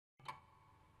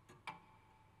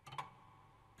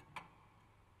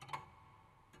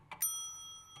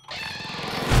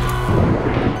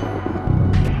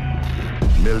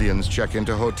Millions check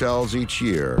into hotels each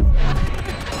year.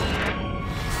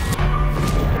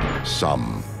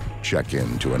 Some check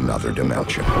into another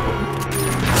dimension.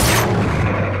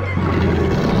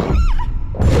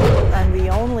 I'm the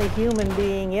only human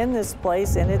being in this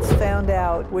place, and it's found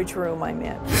out which room I'm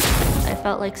in. I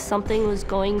felt like something was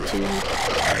going to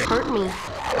hurt me.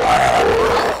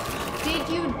 Did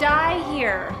you die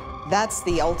here? That's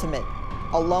the ultimate.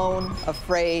 Alone,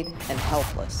 afraid, and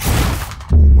helpless.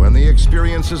 When the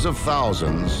experiences of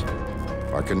thousands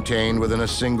are contained within a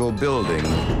single building,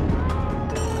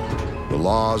 the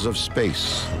laws of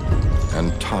space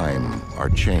and time are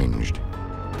changed.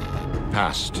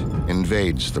 Past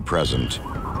invades the present,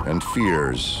 and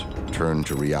fears turn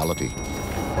to reality.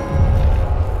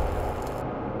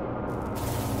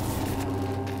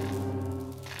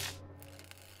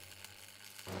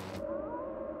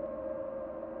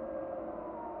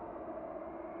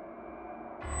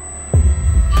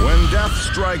 When death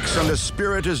strikes and a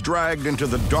spirit is dragged into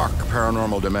the dark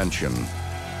paranormal dimension,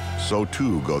 so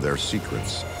too go their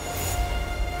secrets.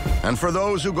 And for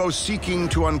those who go seeking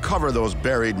to uncover those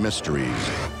buried mysteries,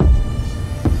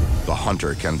 the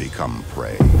hunter can become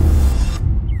prey.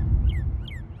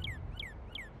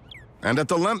 And at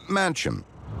the Lemp Mansion,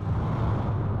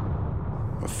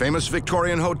 a famous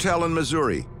Victorian hotel in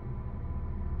Missouri,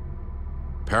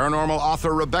 paranormal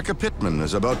author Rebecca Pittman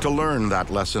is about to learn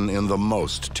that lesson in the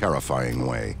most terrifying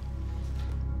way.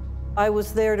 I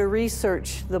was there to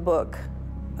research the book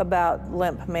about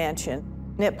Lemp Mansion.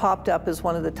 It popped up as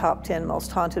one of the top 10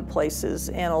 most haunted places,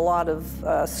 and a lot of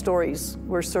stories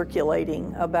were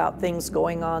circulating about things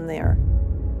going on there.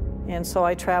 And so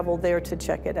I traveled there to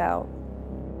check it out.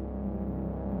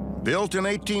 Built in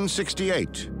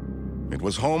 1868, it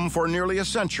was home for nearly a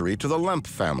century to the Lemp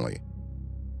family,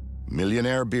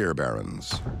 millionaire beer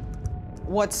barons.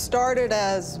 What started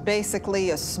as basically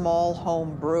a small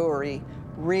home brewery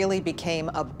really became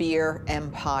a beer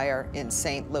empire in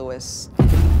St. Louis.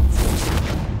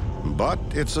 But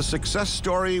it's a success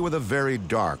story with a very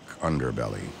dark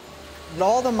underbelly.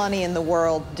 All the money in the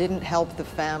world didn't help the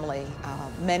family.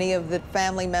 Many of the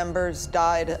family members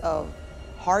died of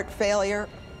heart failure,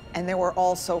 and there were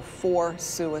also 4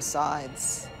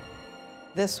 suicides.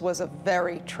 This was a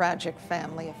very tragic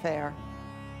family affair.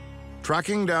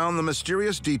 Tracking down the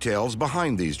mysterious details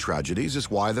behind these tragedies is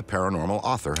why the paranormal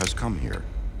author has come here.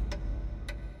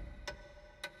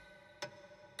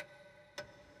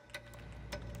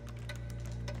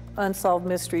 Unsolved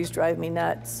mysteries drive me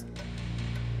nuts.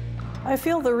 I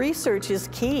feel the research is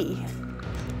key.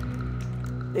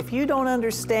 If you don't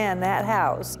understand that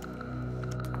house,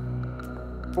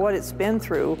 what it's been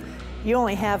through, you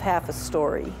only have half a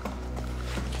story.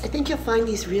 I think you'll find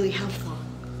these really helpful.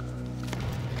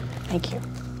 Thank you.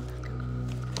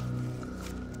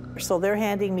 So they're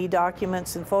handing me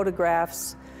documents and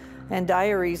photographs and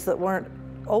diaries that weren't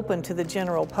open to the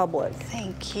general public.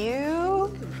 Thank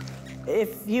you.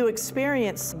 If you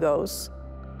experience ghosts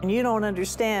and you don't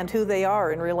understand who they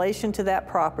are in relation to that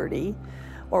property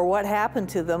or what happened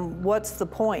to them, what's the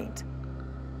point?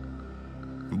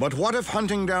 But what if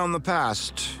hunting down the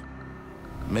past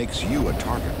makes you a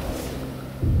target?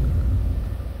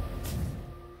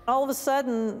 All of a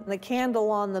sudden, the candle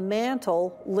on the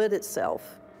mantle lit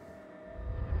itself.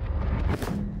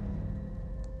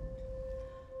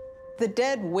 The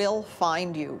dead will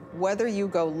find you, whether you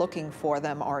go looking for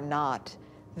them or not.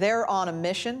 They're on a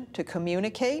mission to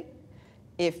communicate.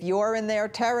 If you're in their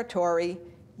territory,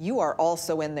 you are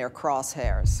also in their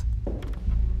crosshairs.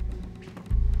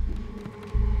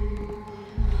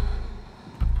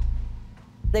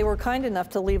 They were kind enough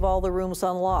to leave all the rooms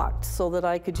unlocked so that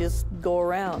I could just go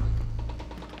around.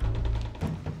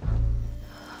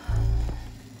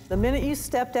 The minute you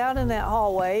stepped out in that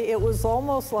hallway, it was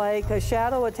almost like a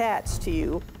shadow attached to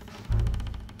you.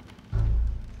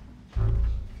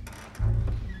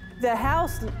 The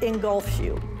house engulfs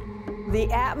you. The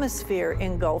atmosphere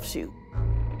engulfs you.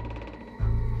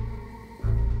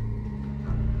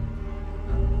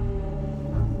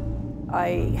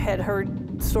 I had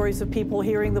heard stories of people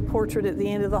hearing the portrait at the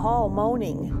end of the hall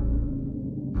moaning.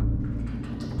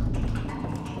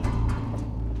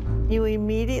 You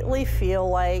immediately feel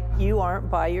like you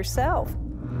aren't by yourself.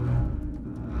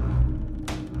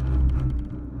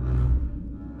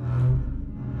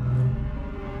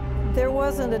 There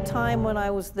wasn't a time when I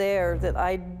was there that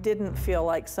I didn't feel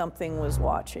like something was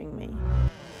watching me.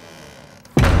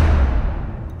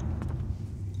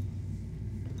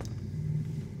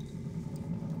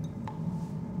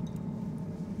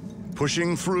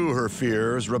 Pushing through her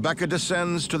fears, Rebecca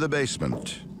descends to the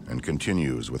basement and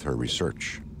continues with her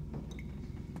research.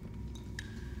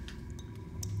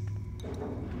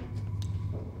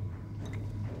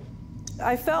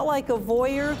 I felt like a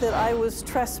voyeur, that I was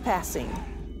trespassing,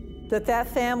 that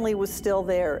family was still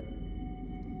there.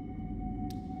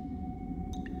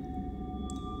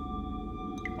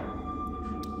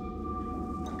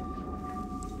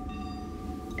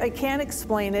 I can't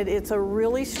explain it. It's a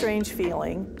really strange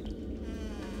feeling.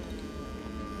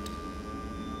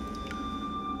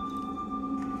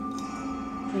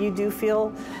 You do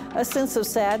feel a sense of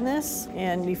sadness,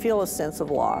 and you feel a sense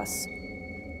of loss.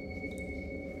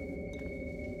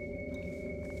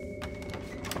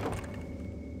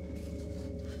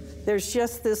 There's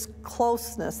just this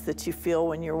closeness that you feel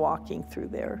when you're walking through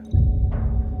there.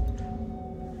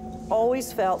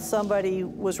 Always felt somebody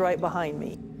was right behind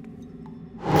me.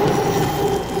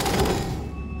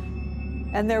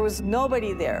 And there was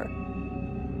nobody there.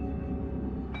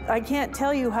 I can't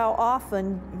tell you how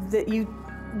often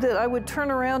that I would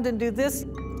turn around and do this,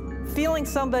 feeling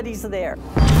somebody's there.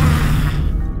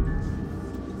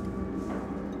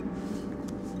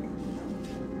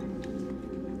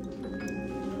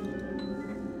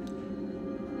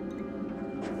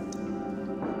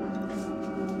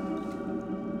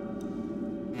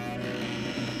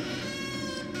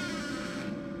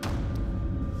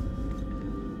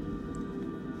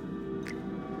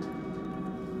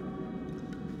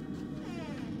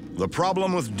 The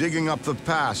problem with digging up the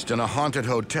past in a haunted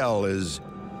hotel is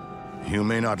you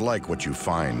may not like what you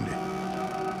find,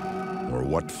 or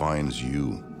what finds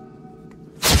you.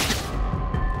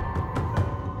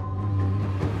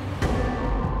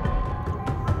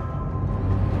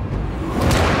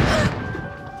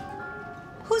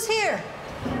 Who's here?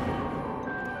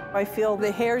 I feel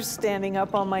the hairs standing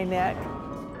up on my neck.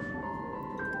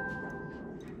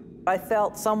 I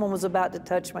felt someone was about to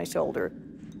touch my shoulder.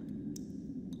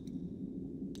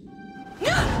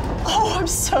 Oh, I'm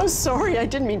so sorry. I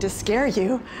didn't mean to scare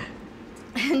you.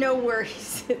 No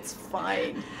worries, it's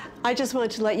fine. I just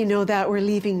wanted to let you know that we're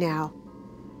leaving now.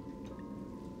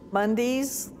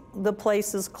 Mondays, the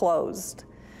place is closed.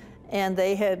 And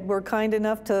they were kind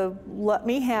enough to let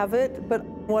me have it, but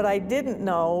what I didn't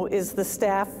know is the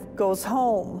staff goes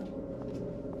home.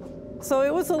 So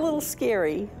it was a little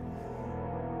scary.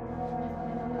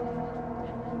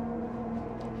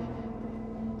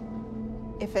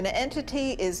 If an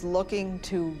entity is looking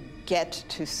to get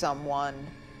to someone,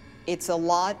 it's a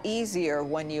lot easier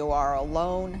when you are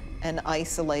alone and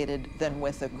isolated than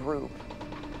with a group.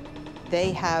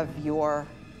 They have your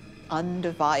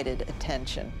undivided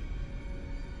attention.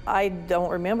 I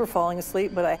don't remember falling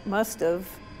asleep, but I must have.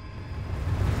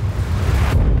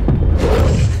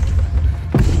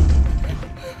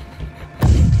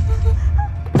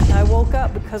 I woke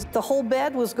up because the whole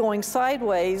bed was going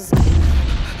sideways.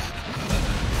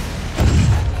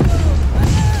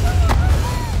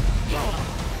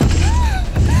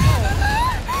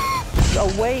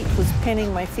 A weight was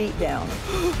pinning my feet down.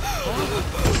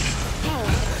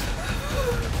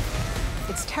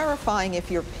 It's terrifying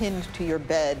if you're pinned to your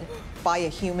bed by a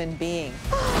human being.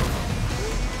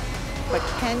 But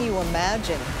can you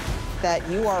imagine that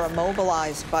you are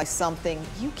immobilized by something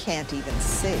you can't even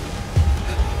see?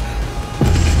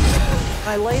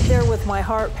 I laid there with my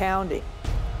heart pounding.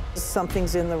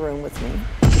 Something's in the room with me.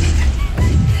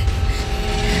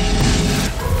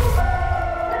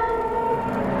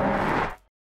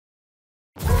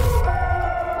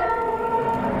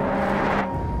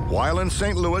 While in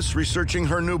St. Louis researching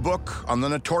her new book on the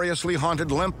notoriously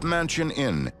haunted Lemp Mansion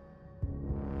Inn,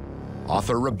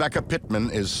 author Rebecca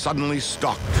Pittman is suddenly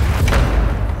stalked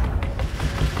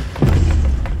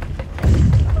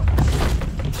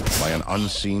by an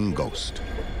unseen ghost.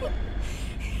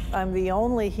 I'm the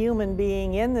only human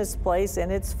being in this place,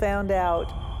 and it's found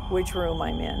out which room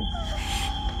I'm in.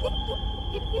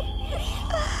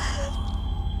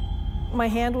 My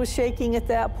hand was shaking at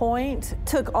that point. It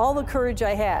took all the courage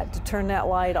I had to turn that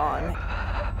light on.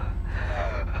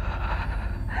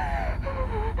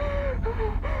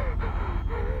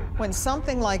 When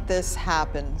something like this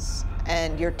happens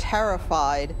and you're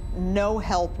terrified, no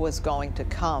help was going to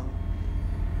come,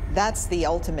 that's the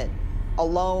ultimate.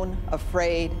 Alone,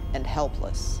 afraid, and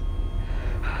helpless.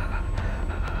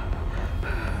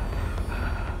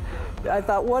 I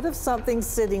thought, what if something's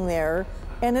sitting there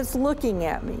and it's looking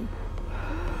at me?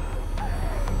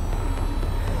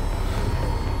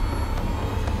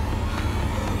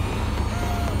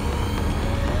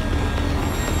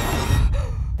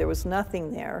 There was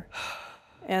nothing there,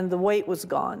 and the weight was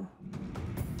gone.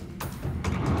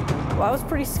 Well, I was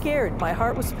pretty scared. My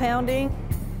heart was pounding.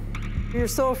 You're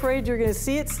so afraid you're going to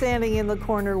see it standing in the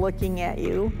corner looking at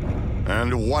you.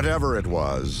 And whatever it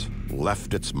was,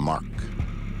 left its mark.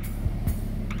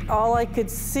 All I could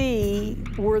see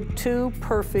were 2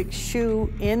 perfect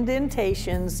shoe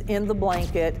indentations in the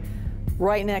blanket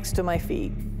right next to my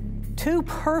feet. 2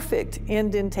 perfect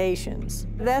indentations.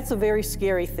 That's a very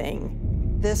scary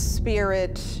thing. This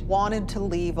spirit wanted to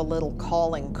leave a little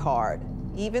calling card.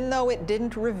 Even though it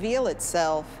didn't reveal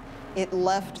itself, it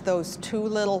left those 2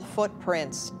 little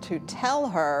footprints to tell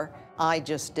her, I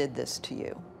just did this to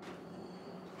you.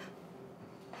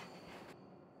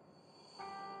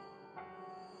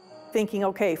 Thinking,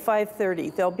 okay,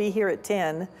 5:30, they'll be here at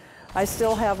 10. I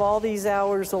still have all these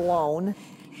hours alone.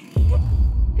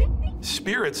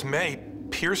 Spirits may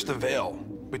pierce the veil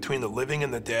between the living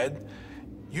and the dead,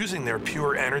 using their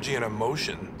pure energy and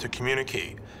emotion to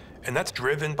communicate. And that's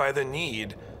driven by the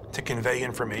need to convey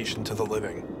information to the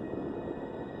living.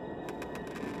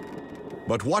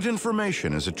 But what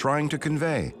information is it trying to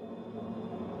convey?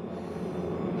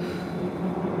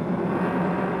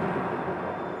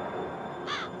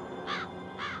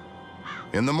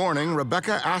 In the morning,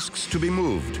 Rebecca asks to be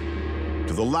moved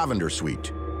to the Lavender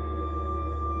Suite.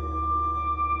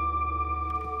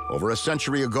 Over a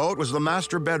century ago, it was the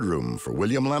master bedroom for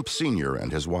William Lemp Sr.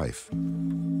 and his wife.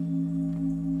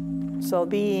 So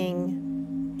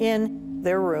being in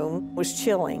their room was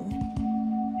chilling.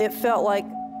 It felt like,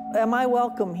 am I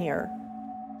welcome here?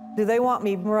 Do they want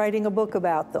me writing a book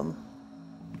about them?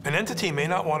 An entity may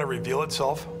not want to reveal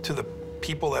itself to the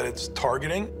people that it's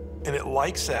targeting, and it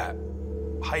likes that,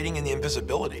 hiding in the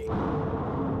invisibility.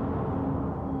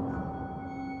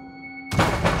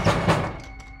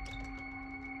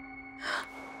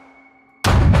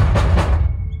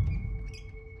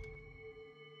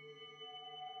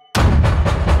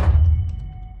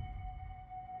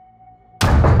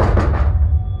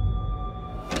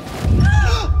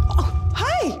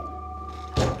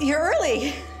 You're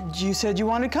early. You said you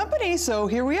wanted company, so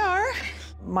here we are.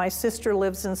 My sister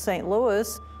lives in St.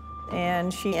 Louis,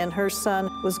 and she and her son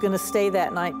was going to stay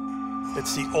that night.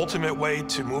 It's the ultimate way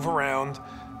to move around,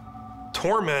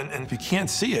 torment, and if you can't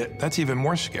see it, that's even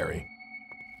more scary.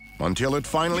 Until it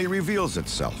finally reveals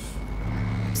itself.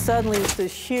 Suddenly,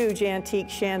 this huge antique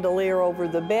chandelier over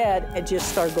the bed, it just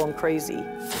started going crazy.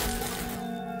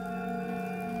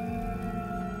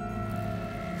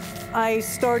 I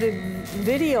started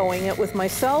videoing it with my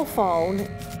cell phone.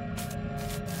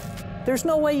 There's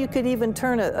no way you could even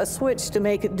turn a switch to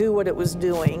make it do what it was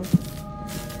doing.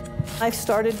 I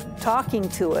started talking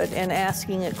to it and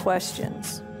asking it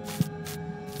questions.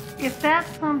 If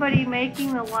that's somebody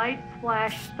making the lights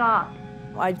flash, stop.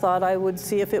 I thought I would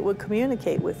see if it would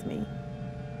communicate with me.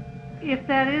 If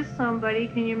that is somebody,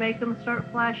 can you make them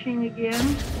start flashing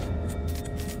again?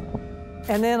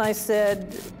 And then I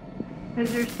said,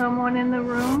 is there someone in the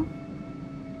room?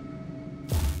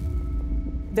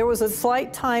 There was a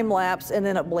slight time lapse, and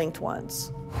then it blinked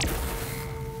once.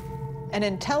 An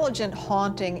intelligent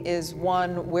haunting is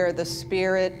one where the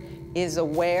spirit is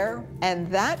aware, and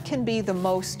that can be the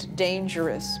most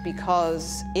dangerous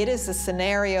because it is a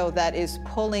scenario that is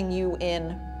pulling you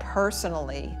in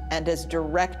personally and is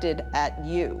directed at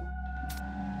you.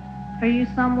 Are you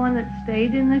someone that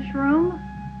stayed in this room?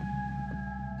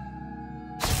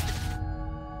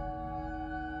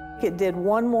 It did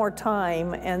one more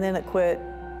time, and then it quit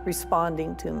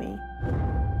responding to me.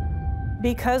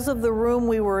 Because of the room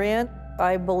we were in,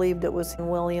 I believed it was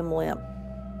William Lemp,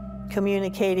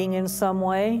 communicating in some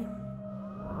way.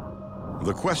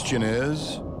 The question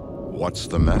is, what's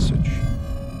the message?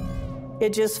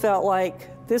 It just felt like,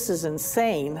 this is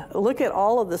insane. Look at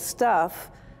all of the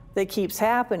stuff that keeps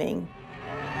happening.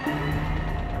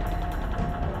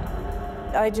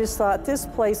 I just thought, this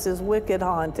place is wicked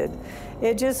haunted.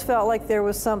 It just felt like there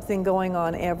was something going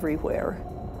on everywhere.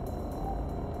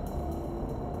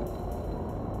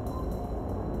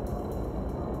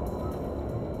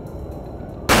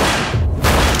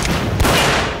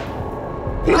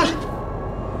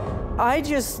 I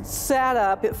just sat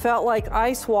up. It felt like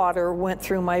ice water went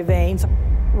through my veins.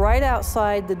 Right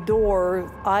outside the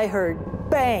door, I heard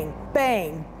bang,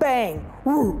 bang, bang,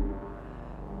 whoo,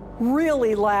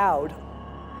 really loud.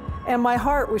 And my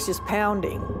heart was just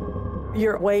pounding.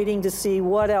 You're waiting to see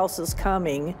what else is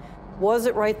coming. Was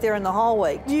it right there in the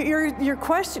hallway? Your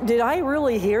question, did I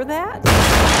really hear that?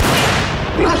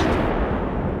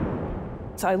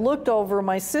 So I looked over,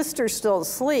 my sister's still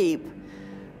asleep,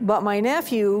 but my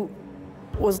nephew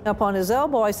was up on his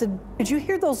elbow. I said, did you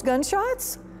hear those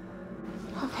gunshots?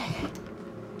 Okay.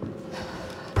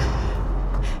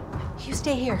 You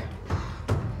stay here.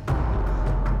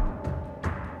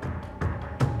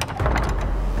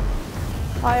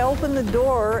 I opened the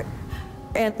door,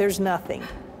 and there's nothing.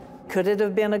 Could it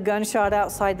have been a gunshot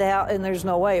outside the house? And there's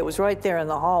no way. It was right there in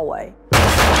the hallway.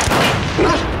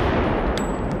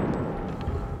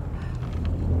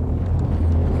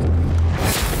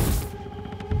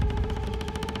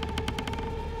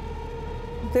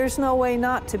 There's no way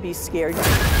not to be scared.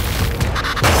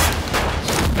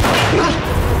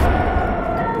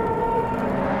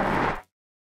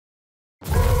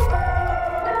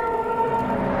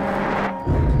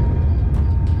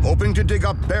 Hoping to dig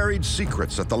up buried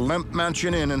secrets at the Lemp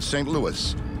Mansion Inn in St.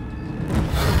 Louis,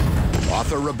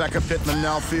 author Rebecca Pittman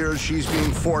now fears she's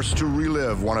being forced to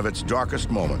relive one of its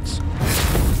darkest moments.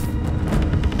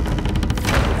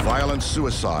 The violent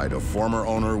suicide of former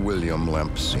owner William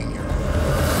Lemp Sr.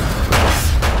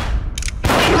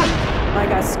 I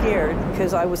got scared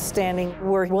because I was standing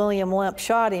where William Lemp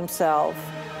shot himself.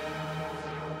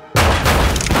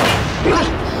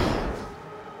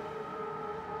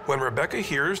 When Rebecca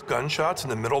hears gunshots in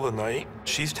the middle of the night,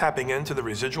 she's tapping into the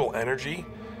residual energy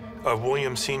of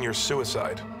William Sr.'s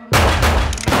suicide.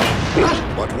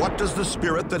 But what does the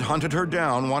spirit that hunted her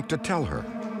down want to tell her?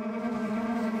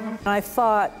 I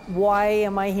thought, why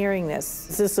am I hearing this?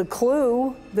 Is this a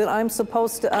clue that I'm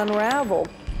supposed to unravel?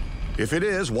 If it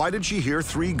is, why did she hear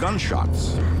 3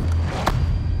 gunshots?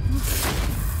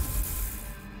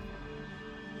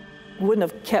 Wouldn't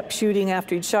have kept shooting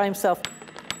after he'd shot himself.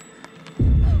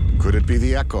 Could it be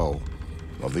the echo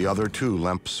of the other 2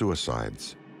 Lemp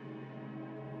suicides?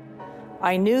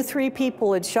 I knew 3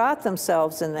 people had shot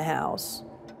themselves in the house.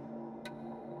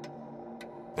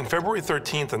 On February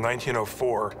 13th of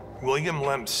 1904, William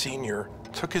Lemp Sr.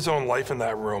 took his own life in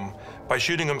that room by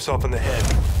shooting himself in the head.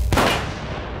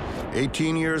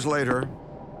 18 years later,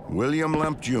 William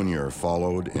Lemp Jr.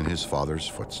 followed in his father's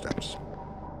footsteps.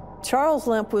 Charles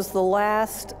Lemp was the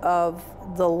last of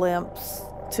the Lemps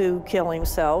to kill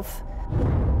himself.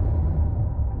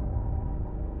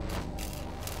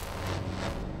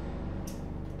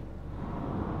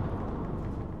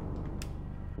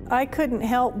 I couldn't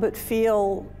help but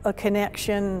feel a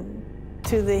connection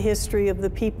to the history of the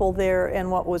people there and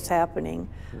what was happening.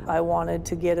 I wanted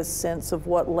to get a sense of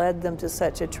what led them to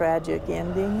such a tragic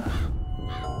ending.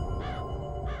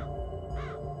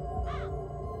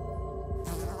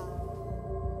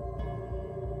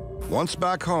 Once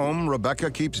back home, Rebecca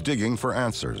keeps digging for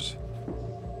answers.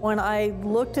 When I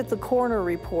looked at the coroner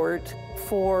report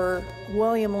for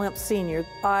William Lemp Sr.,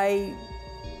 I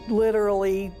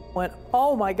literally went,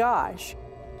 oh my gosh.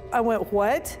 I went,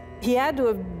 what? He had to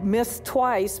have missed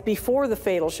twice before the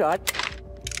fatal shot.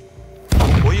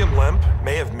 William Lemp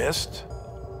may have missed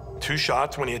 2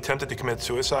 shots when he attempted to commit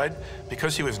suicide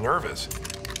because he was nervous.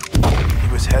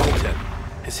 He was hesitant,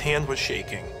 his hand was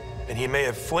shaking, and he may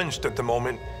have flinched at the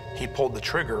moment he pulled the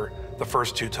trigger the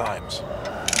first 2 times.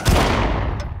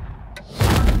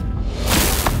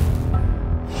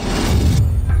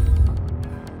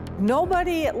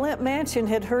 Nobody at Lemp Mansion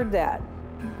had heard that.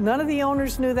 None of the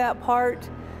owners knew that part.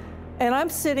 And I'm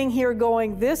sitting here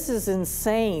going, this is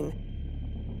insane.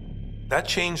 That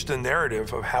changed the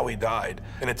narrative of how he died,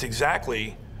 and it's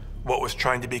exactly what was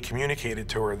trying to be communicated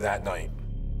to her that night.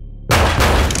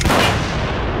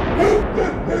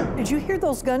 Did you hear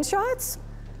those gunshots?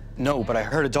 No, but I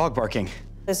heard a dog barking.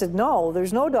 I said, no,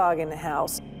 there's no dog in the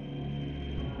house.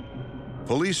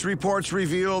 Police reports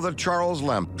reveal that Charles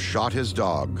Lemp shot his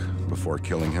dog before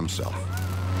killing himself.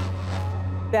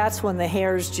 That's when the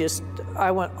hairs just,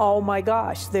 I went, oh my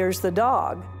gosh, there's the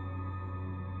dog.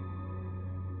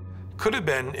 Could have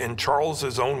been, in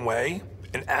Charles's own way,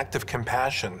 an act of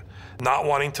compassion, not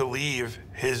wanting to leave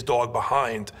his dog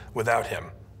behind without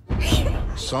him.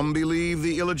 Some believe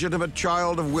the illegitimate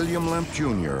child of William Lemp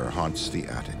Jr. haunts the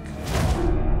attic.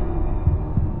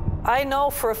 I know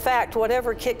for a fact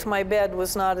whatever kicked my bed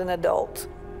was not an adult.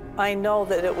 I know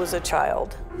that it was a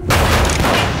child.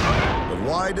 But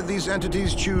why did these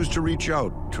entities choose to reach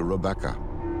out to Rebecca?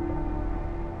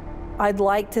 I'd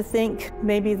like to think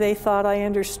maybe they thought I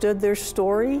understood their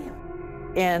story,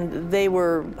 and they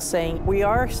were saying, we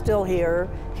are still here,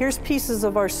 here's pieces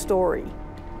of our story.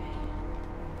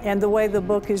 And the way the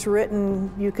book is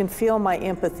written, you can feel my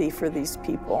empathy for these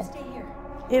people.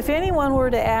 If anyone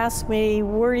were to ask me,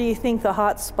 where do you think the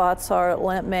hot spots are at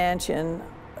Lemp Mansion,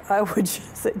 I would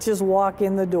just walk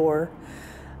in the door.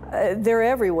 They're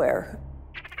everywhere.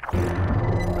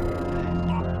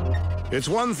 It's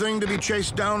one thing to be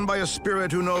chased down by a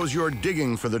spirit who knows you're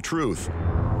digging for the truth.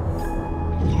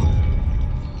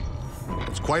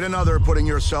 It's quite another putting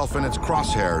yourself in its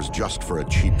crosshairs just for a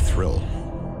cheap thrill.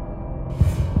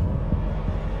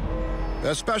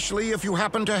 Especially if you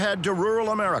happen to head to rural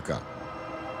America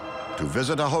to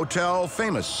visit a hotel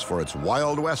famous for its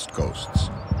Wild West coasts.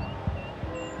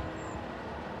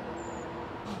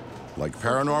 Like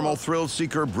paranormal thrill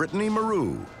seeker Brittany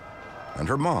Maru and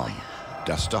her mom,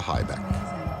 Desta Hybeck.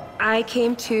 I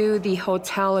came to the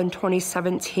hotel in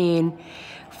 2017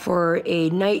 for a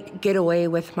night getaway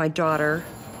with my daughter.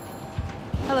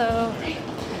 Hello.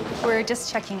 We're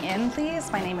just checking in,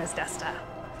 please. My name is Desta.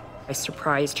 I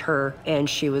surprised her, and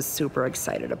she was super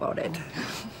excited about it.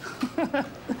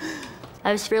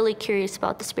 I was really curious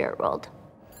about the spirit world.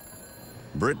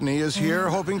 Brittany is here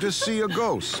hoping to see a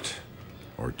ghost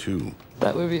or two.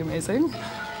 That would be amazing.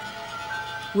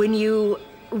 When you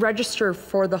register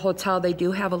for the hotel, they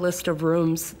do have a list of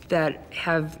rooms that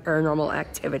have paranormal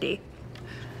activity.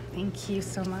 Thank you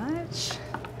so much.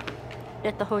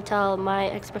 At the hotel, my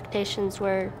expectations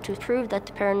were to prove that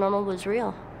the paranormal was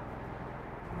real.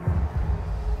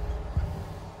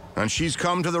 And she's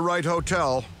come to the right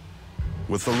hotel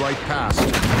with the right past.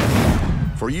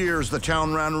 For years, the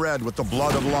town ran red with the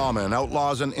blood of lawmen,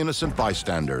 outlaws, and innocent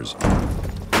bystanders.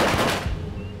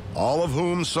 All of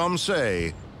whom, some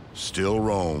say, still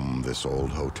roam this old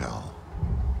hotel.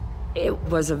 It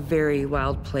was a very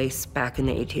wild place back in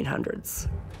the 1800s.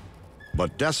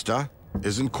 But Desta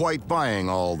isn't quite buying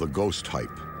all the ghost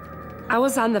hype. I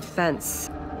was on the fence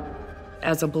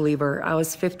as a believer. I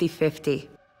was 50-50.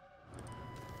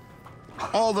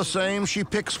 All the same, she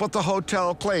picks what the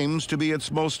hotel claims to be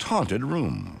its most haunted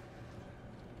room.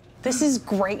 This is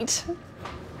great.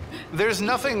 There's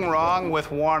nothing wrong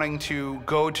with wanting to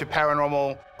go to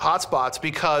paranormal hotspots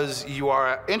because you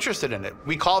are interested in it.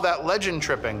 We call that legend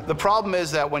tripping. The problem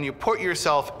is that when you put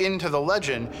yourself into the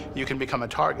legend, you can become a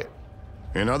target.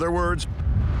 In other words,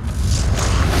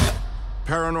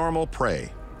 paranormal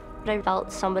prey. I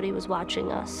felt somebody was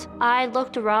watching us. I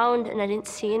looked around and I didn't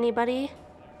see anybody.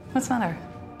 What's the matter?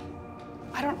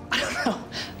 I don't know.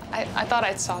 I thought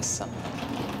I saw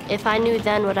something. If I knew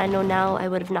then what I know now, I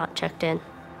would have not checked in.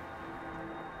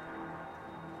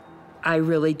 I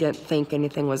really didn't think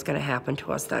anything was going to happen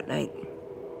to us that night.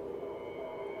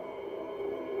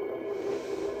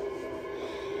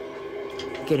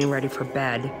 Getting ready for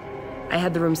bed. I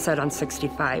had the room set on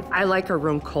 65. I like our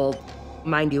room cold.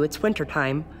 Mind you, it's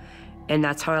wintertime, and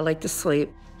that's how I like to sleep.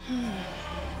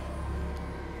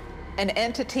 An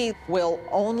entity will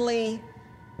only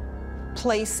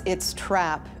place its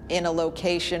trap in a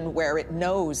location where it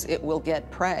knows it will get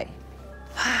prey.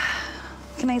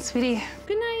 Good night, sweetie.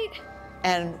 Good night.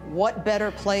 And what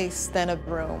better place than a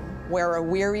room where a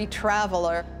weary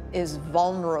traveler is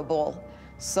vulnerable?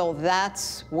 So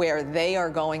that's where they are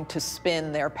going to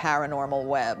spin their paranormal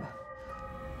web.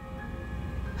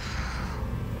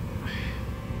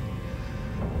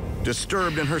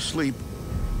 Disturbed in her sleep,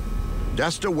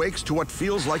 Desta wakes to what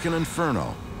feels like an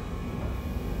inferno.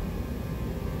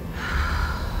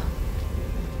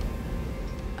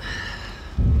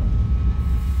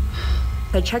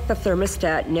 I checked the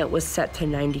thermostat and it was set to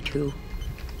 92.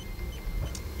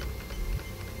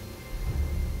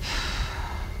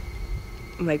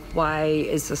 I'm like, why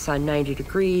is this on 90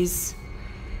 degrees?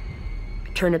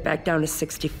 Turn it back down to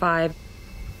 65.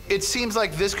 It seems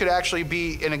like this could actually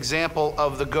be an example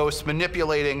of the ghost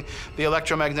manipulating the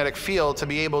electromagnetic field to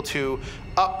be able to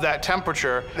up that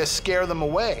temperature to scare them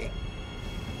away.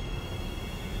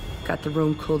 Got the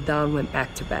room cooled down, went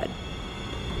back to bed.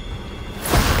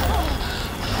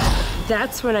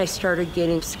 That's when I started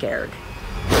getting scared.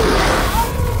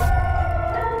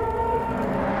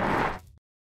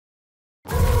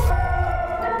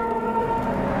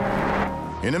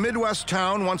 In a Midwest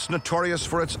town once notorious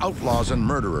for its outlaws and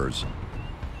murderers,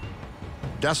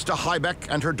 Desta Hybeck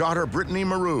and her daughter Brittany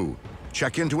Maru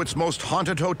check into its most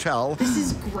haunted hotel. This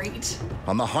is great.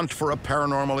 On the hunt for a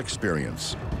paranormal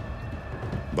experience.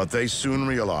 But they soon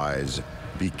realize,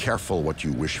 be careful what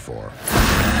you wish for.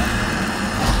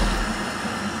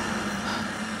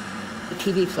 The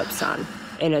TV flips on,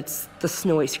 and it's the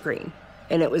snowy screen,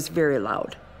 and it was very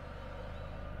loud.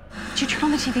 Did you turn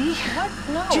on the TV? What?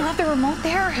 No. Do you have the remote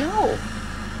there? No.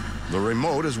 The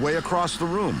remote is way across the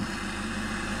room.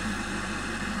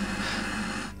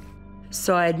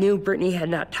 So I knew Brittany had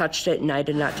not touched it, and I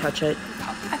did not touch it.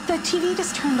 The TV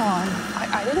just turned on.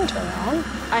 I didn't turn it on.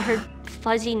 I heard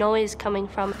fuzzy noise coming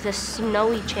from the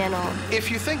snowy channel.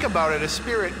 If you think about it, a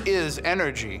spirit is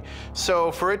energy.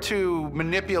 So for it to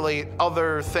manipulate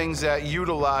other things that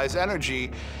utilize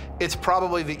energy, it's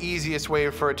probably the easiest way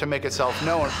for it to make itself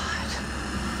known.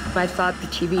 I thought the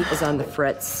TV was on the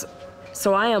fritz,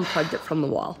 so I unplugged it from the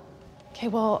wall. Okay,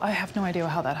 well, I have no idea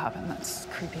how that happened. That's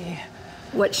creepy.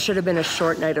 What should have been a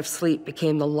short night of sleep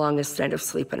became the longest night of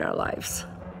sleep in our lives.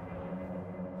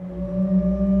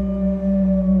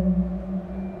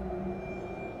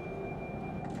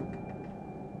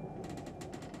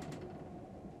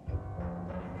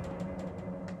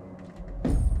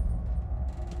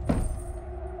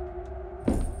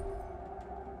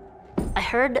 I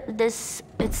heard this,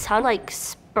 it sounded like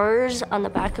spurs on the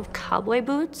back of cowboy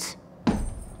boots.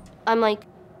 I'm like,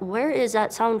 where is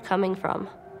that sound coming from?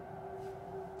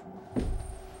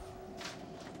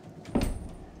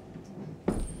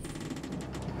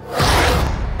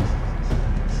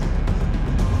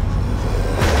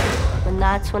 And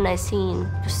that's when I seen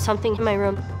something in my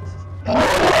room. I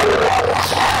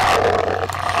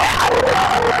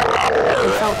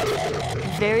felt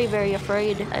very, very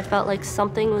afraid. I felt like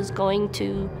something was going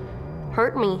to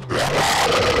hurt me.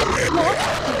 What?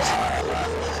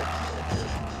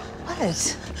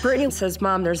 Brittany says,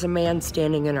 Mom, there's a man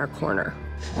standing in our corner.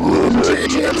 Do you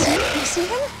see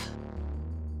him?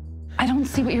 I don't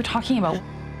see what you're talking about.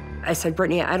 I said,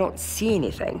 Brittany, I don't see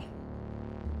anything.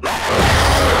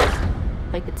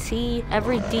 I could see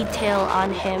every detail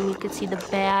on him. You could see the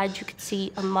badge, you could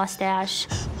see a mustache.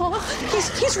 Oh,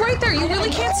 he's right there. You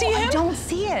really can't see him? I don't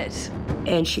see it.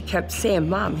 And she kept saying,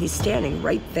 Mom, he's standing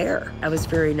right there. I was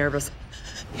very nervous.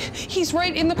 He's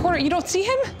right in the corner. You don't see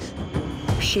him?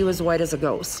 She was white as a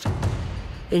ghost,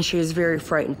 and she was very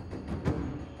frightened.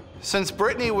 Since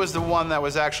Brittany was the one that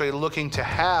was actually looking to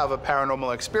have a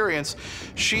paranormal experience,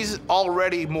 she's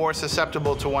already more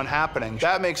susceptible to one happening.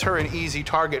 That makes her an easy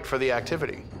target for the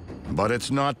activity. But it's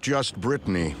not just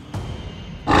Brittany.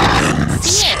 I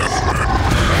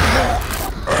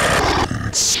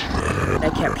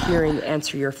kept hearing,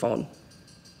 answer your phone.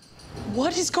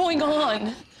 What is going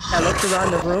on? I looked around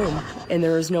the room, and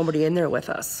there was nobody in there with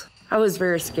us. I was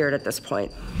very scared at this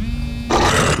point.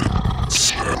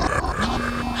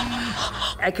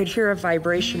 I could hear a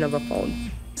vibration of a phone.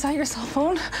 Is that your cell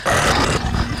phone?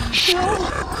 No.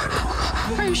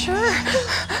 Are you sure?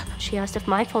 She asked if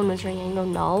my phone was ringing. I go,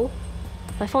 no.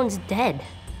 My phone's dead.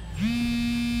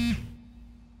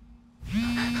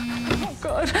 Oh,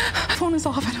 God. Phone is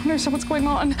off. I don't understand what's going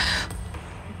on.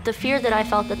 The fear that I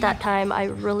felt at that time, I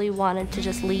really wanted to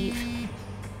just leave.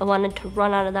 I wanted to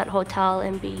run out of that hotel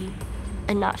and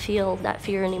not feel that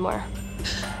fear anymore.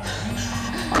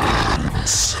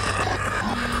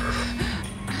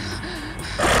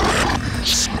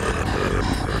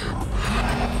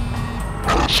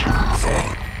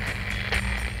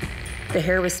 The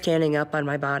hair was standing up on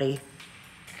my body.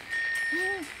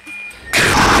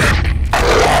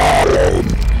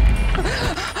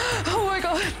 Oh my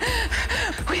God.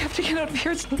 We have to get out of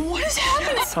here. What is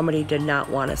happening? Somebody did not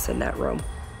want us in that room.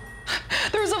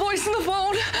 There's a voice in the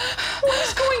phone. What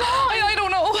is going on? I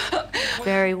don't know.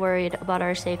 Very worried about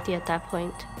our safety at that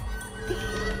point.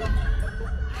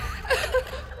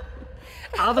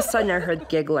 All of a sudden, I heard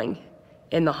giggling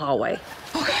in the hallway.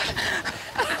 Oh, God.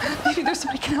 Maybe there's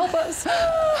somebody can help us.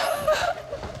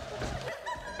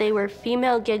 They were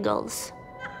female giggles.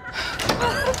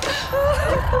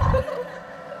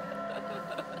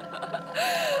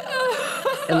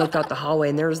 I looked out the hallway,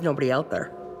 and there was nobody out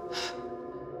there.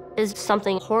 Is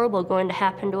something horrible going to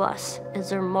happen to us? Is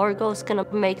there more ghosts going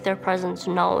to make their presence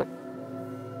known?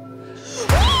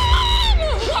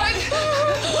 What?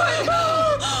 Oh my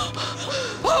God!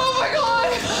 Oh my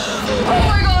God!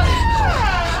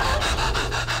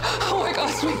 Oh my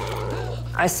God!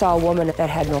 I saw a woman that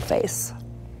had no face.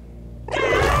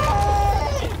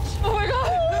 Oh my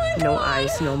God! No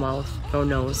eyes, no mouth, no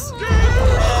nose.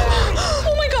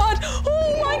 Oh my God!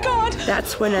 Oh my God!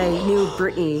 That's when I knew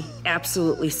Brittany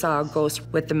absolutely saw a ghost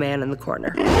with the man in the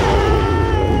corner.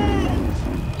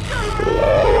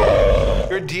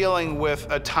 You're dealing with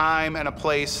a time and a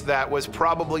place that was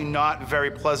probably not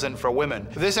very pleasant for women.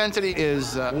 This entity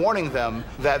is warning them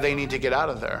that they need to get out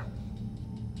of there.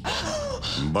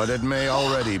 But it may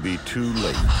already be too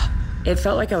late. It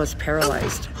felt like I was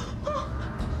paralyzed.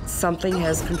 Something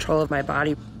has control of my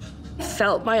body.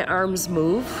 Felt my arms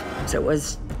move. It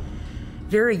was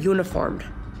very uniformed.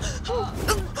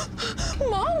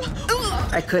 Mom?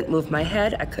 I couldn't move my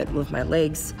head. I couldn't move my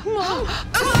legs. Mom?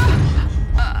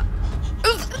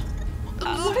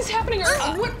 What is happening?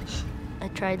 What? I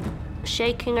tried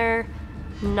shaking her.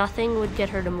 Nothing would get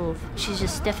her to move. She's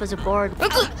just stiff as a board.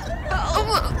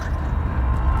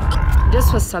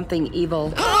 This was something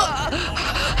evil.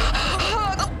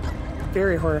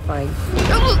 Very horrifying.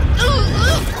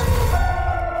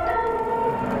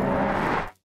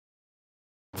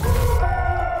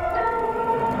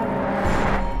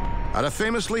 At a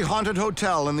famously haunted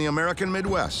hotel in the American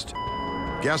Midwest,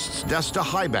 guests Desta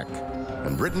Hybeck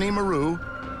and Brittany Maru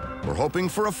were hoping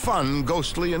for a fun,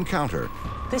 ghostly encounter.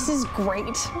 This is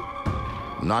great.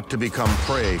 Not to become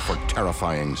prey for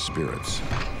terrifying spirits.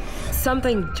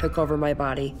 Something took over my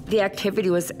body. The activity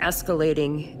was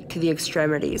escalating to the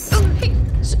extremities. Hey,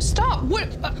 stop! What?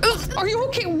 Are you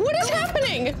okay? What is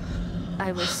happening?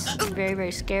 I was very,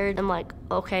 very scared. I'm like,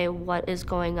 okay, what is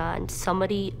going on?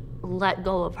 Somebody let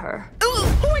go of her.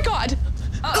 Oh my God!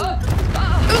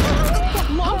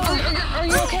 Mom, are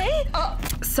you okay?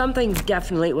 Something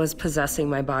definitely was possessing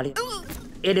my body.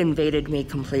 It invaded me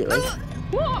completely.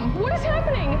 Mom, what is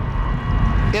happening?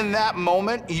 In that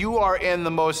moment, you are in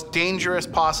the most dangerous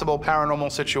possible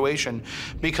paranormal situation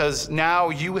because now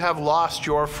you have lost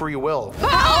your free will.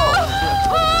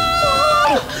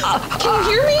 Can you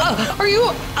hear me? Are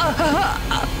you?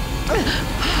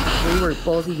 We were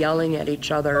both yelling at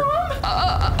each other.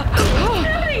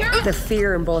 The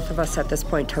fear in both of us at this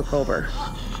point took over.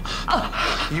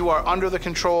 You are under the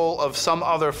control of some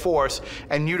other force,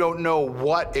 and you don't know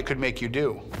what it could make you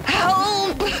do.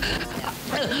 Help!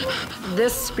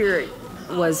 This spirit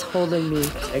was holding me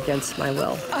against my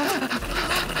will.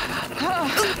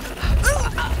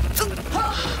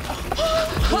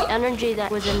 The energy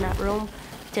that was in that room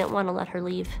didn't want to let her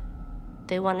leave.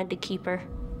 They wanted to keep her.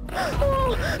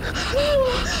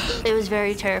 It was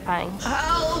very terrifying.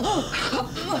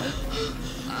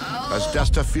 As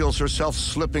Desta feels herself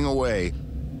slipping away,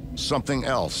 something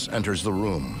else enters the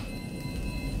room.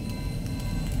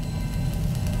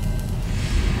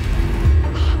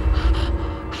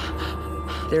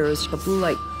 There was a blue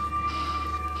light.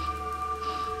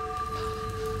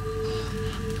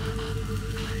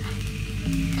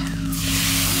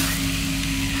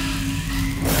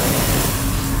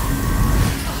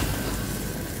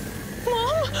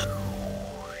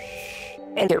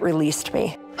 And it released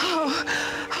me.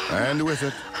 And with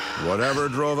it, whatever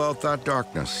drove out that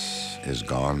darkness is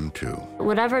gone too.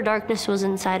 Whatever darkness was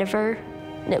inside of her,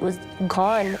 it was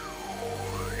gone.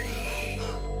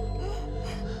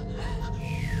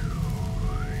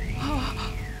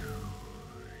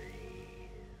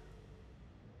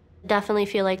 Definitely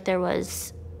feel like there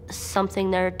was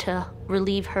something there to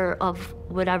relieve her of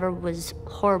whatever was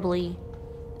horribly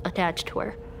attached to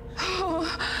her. Oh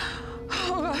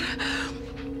God.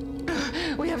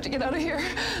 We have to get out of here.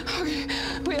 Okay,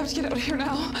 we have to get out of here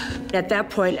now. At that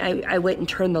point, I went and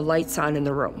turned the lights on in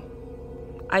the room.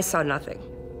 I saw nothing.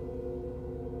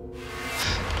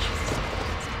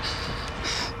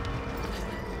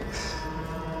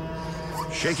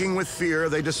 Shaking with fear,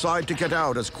 they decide to get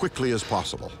out as quickly as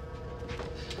possible.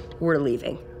 We're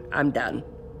leaving. I'm done.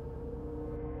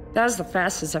 That was the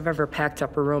fastest I've ever packed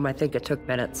up a room. I think it took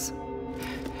minutes.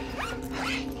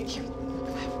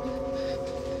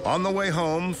 On the way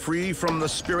home, free from the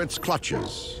spirit's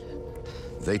clutches,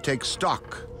 they take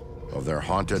stock of their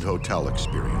haunted hotel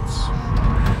experience.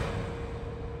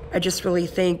 I just really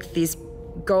think these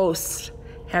ghosts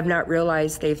have not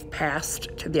realized they've passed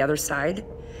to the other side,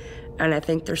 and I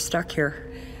think they're stuck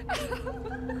here.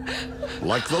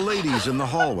 Like the ladies in the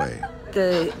hallway.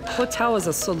 The hotel was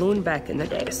a saloon back in the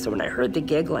day, so when I heard the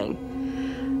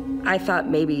giggling, I thought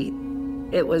maybe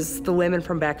it was the women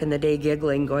from back in the day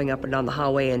giggling, going up and down the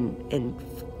hallway and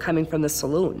coming from the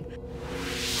saloon.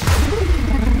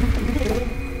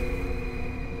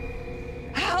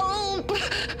 Help!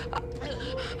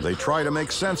 They try to make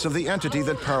sense of the entity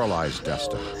that paralyzed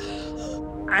Desta.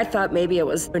 I thought maybe it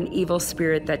was an evil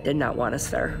spirit that did not want us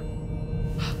there.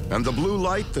 And the blue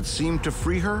light that seemed to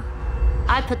free her?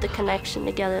 I put the connection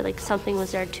together, like something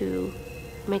was there to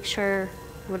make sure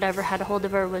whatever had a hold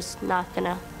of her was not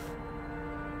gonna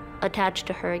attach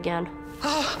to her again.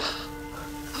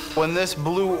 When this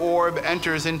blue orb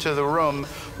enters into the room,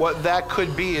 what that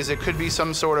could be is it could be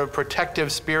some sort of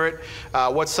protective spirit,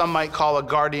 what some might call a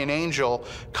guardian angel,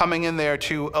 coming in there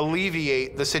to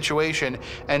alleviate the situation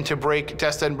and to break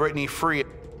Desta and Brittany free.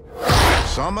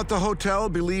 Some at the hotel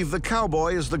believe the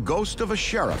cowboy is the ghost of a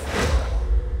sheriff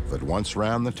that once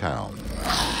ran the town.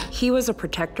 He was a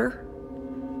protector,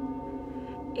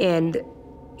 and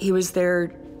he was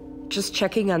there just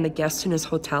checking on the guests in his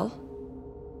hotel.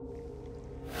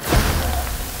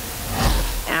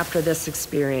 After this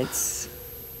experience,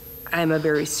 I'm a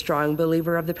very strong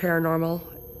believer of the paranormal,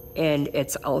 and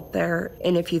it's out there.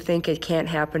 And if you think it can't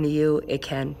happen to you, it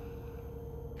can.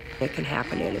 It can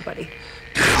happen to anybody.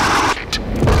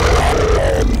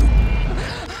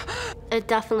 It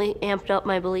definitely amped up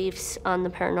my beliefs on the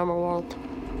paranormal world.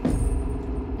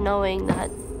 Knowing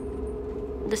that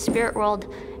the spirit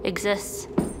world exists,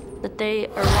 that they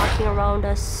are walking around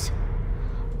us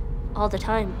all the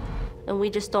time, and we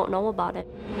just don't know about it.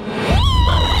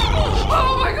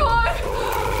 Oh my God!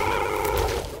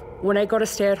 When I go to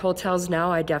stay at hotels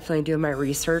now, I definitely do my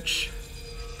research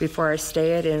before I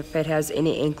stay at it, and if it has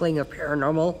any inkling of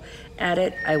paranormal at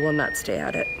it, I will not stay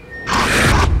at it.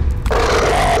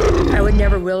 I would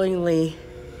never willingly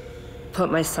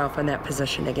put myself in that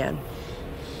position again.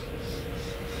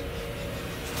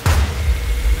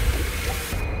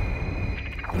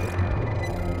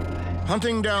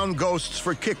 Hunting down ghosts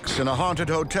for kicks in a haunted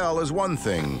hotel is one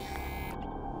thing.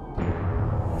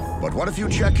 But what if you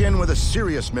check in with a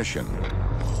serious mission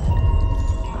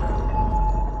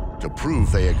to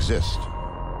prove they exist?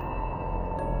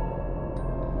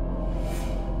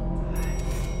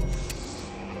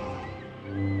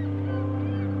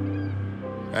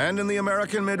 And in the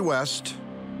American Midwest,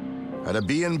 at a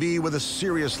B&B with a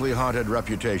seriously haunted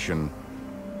reputation,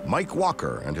 Mike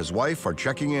Walker and his wife are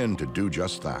checking in to do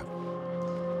just that.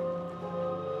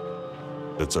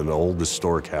 It's an old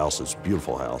historic house. It's a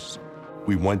beautiful house.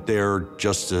 We went there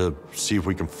just to see if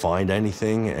we can find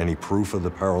anything, any proof of the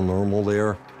paranormal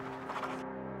there.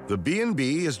 The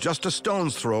B&B is just a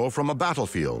stone's throw from a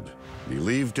battlefield,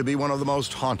 believed to be one of the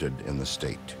most haunted in the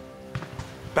state.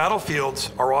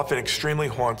 Battlefields are often extremely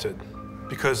haunted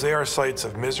because they are sites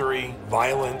of misery,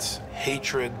 violence,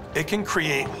 hatred. It can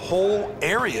create whole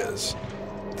areas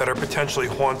that are potentially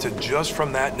haunted just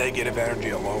from that negative energy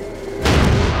alone.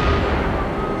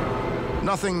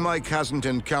 Nothing Mike hasn't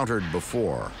encountered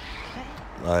before.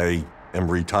 I am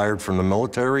retired from the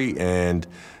military, and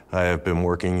I have been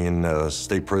working in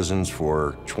state prisons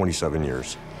for 27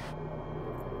 years.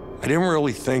 I didn't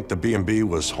really think the B&B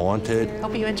was haunted.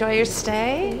 Hope you enjoy your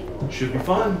stay. Should be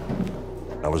fun.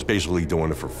 I was basically doing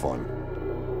it for fun.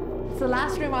 It's the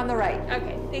last room on the right.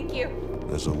 Okay, thank you.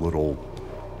 As a little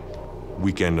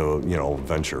weekend,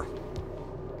 adventure.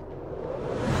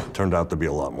 Turned out to be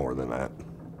a lot more than that.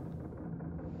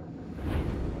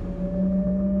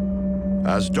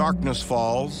 As darkness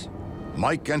falls,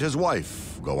 Mike and his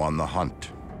wife go on the hunt.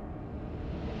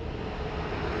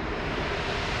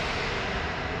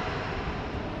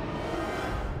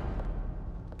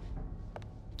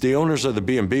 The owners of the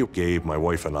B&B gave my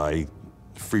wife and I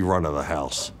free run of the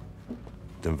house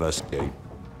to investigate.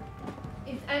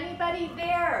 Is anybody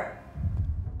there?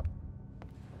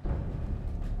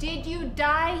 Did you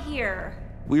die here?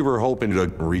 We were hoping to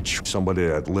reach somebody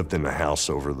that lived in the house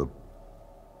over the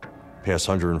past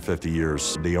 150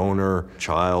 years. The owner,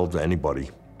 child, anybody.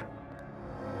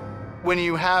 When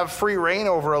you have free reign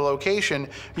over a location,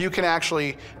 you can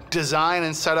actually design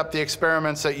and set up the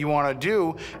experiments that you want to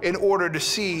do in order to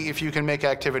see if you can make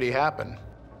activity happen.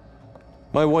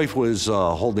 My wife was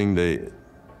holding the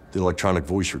electronic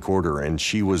voice recorder, and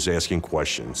she was asking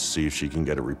questions, see if she can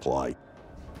get a reply.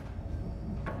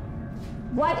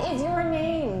 What is your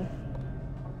name?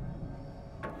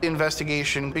 The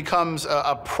investigation becomes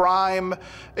a prime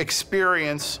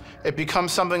experience. It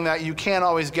becomes something that you can't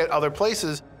always get other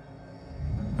places.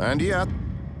 And yet,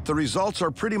 the results are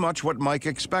pretty much what Mike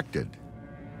expected.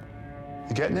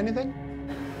 You getting anything?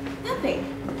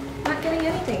 Nothing. Not getting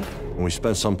anything. And we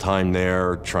spent some time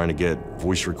there trying to get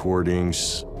voice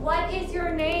recordings. What is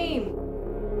your name?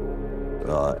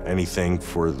 Anything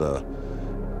for the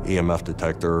EMF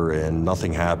detector, and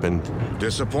nothing happened.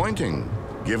 Disappointing,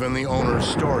 given the owner's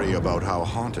story about how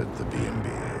haunted the B&B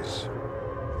is.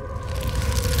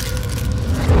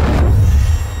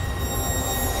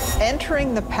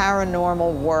 Entering the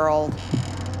paranormal world,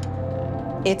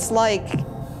 it's like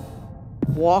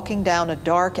walking down a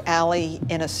dark alley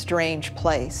in a strange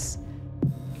place.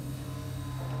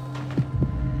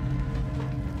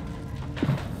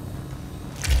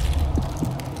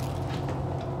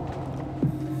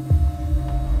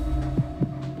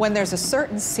 When there's a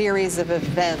certain series of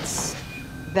events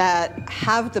that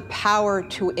have the power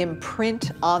to imprint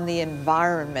on the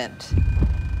environment,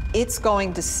 it's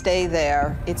going to stay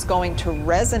there. It's going to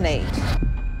resonate.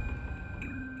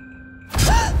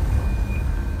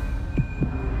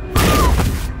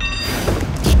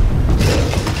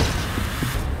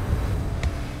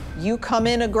 You come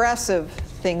in aggressive,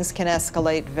 things can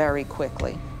escalate very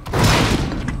quickly.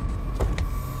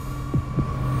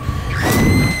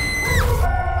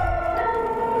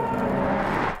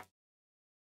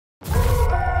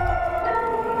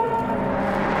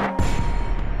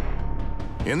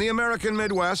 In the American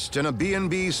Midwest, in a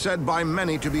B&B said by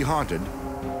many to be haunted,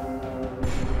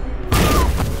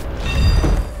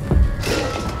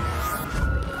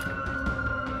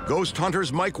 ghost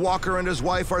hunters Mike Walker and his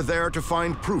wife are there to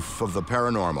find proof of the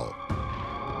paranormal.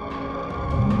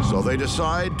 So they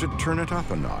decide to turn it up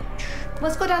a notch.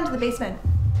 Let's go down to the basement.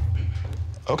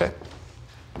 Okay.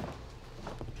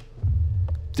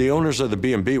 The owners of the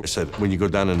B&B said when you go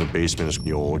down in the basement,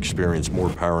 you'll experience more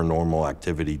paranormal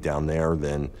activity down there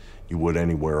than you would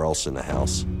anywhere else in the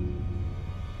house.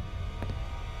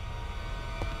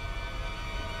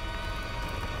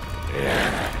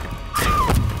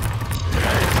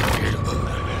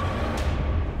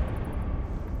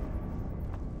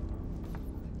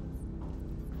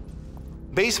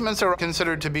 Basements are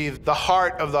considered to be the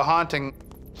heart of the haunting.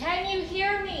 Can you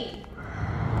hear me?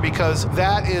 because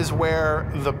that is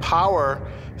where the power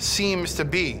seems to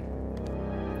be.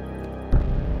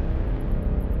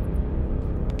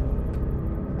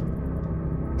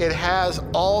 It has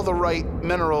all the right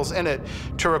minerals in it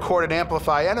to record and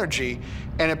amplify energy,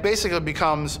 and it basically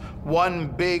becomes one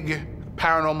big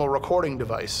paranormal recording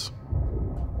device.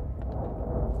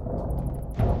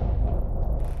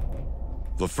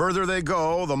 The further they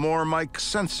go, the more Mike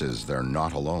senses they're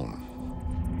not alone.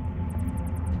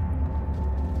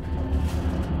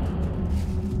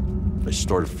 I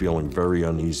started feeling very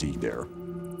uneasy there.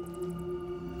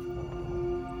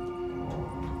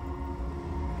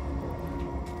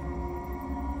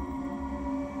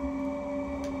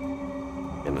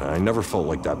 And I never felt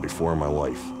like that before in my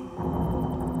life.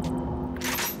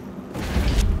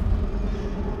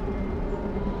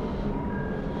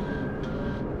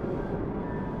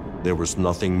 There was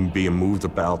nothing being moved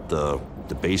about the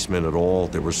basement at all.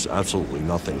 There was absolutely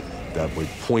nothing that would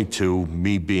point to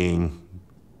me being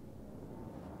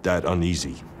that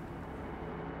uneasy.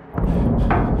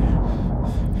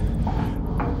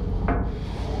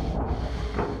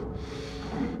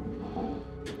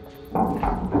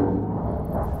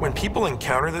 When people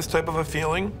encounter this type of a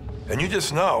feeling, and you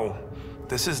just know,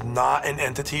 this is not an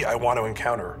entity I want to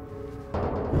encounter.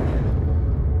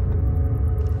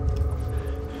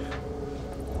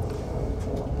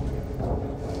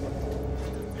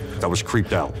 I was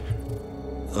creeped out.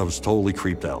 I was totally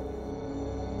creeped out.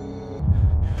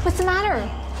 What's the matter?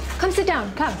 Come sit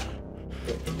down, come.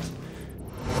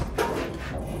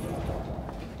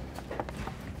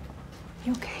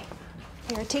 You okay?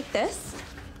 Here, take this.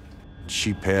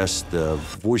 She passed the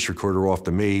voice recorder off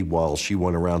to me while she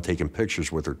went around taking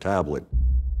pictures with her tablet.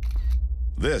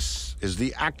 This is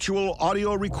the actual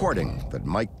audio recording that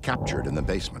Mike captured in the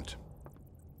basement.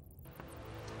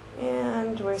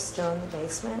 And we're still in the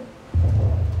basement.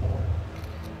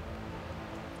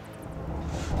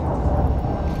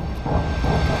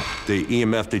 The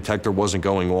EMF detector wasn't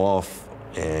going off,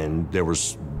 and there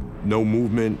was no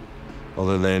movement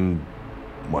other than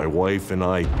my wife and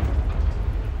I.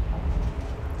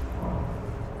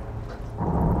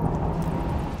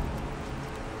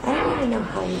 I don't really know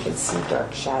how you can see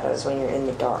dark shadows when you're in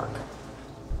the dark.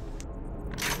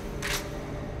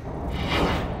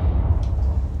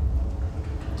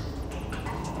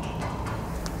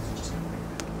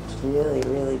 It's really,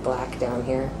 really black down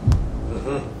here.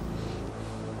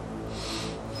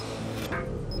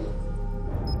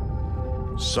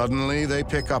 Suddenly, they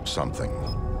pick up something.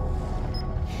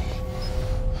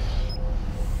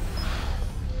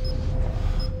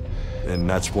 And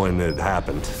that's when it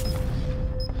happened.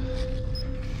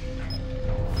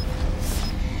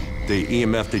 The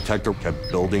EMF detector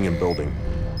kept building and building.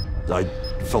 I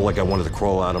felt like I wanted to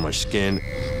crawl out of my skin.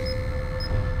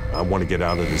 I want to get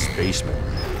out of this basement.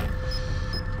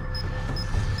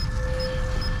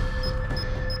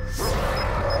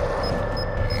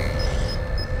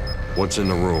 What's in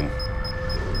the room?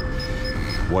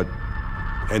 What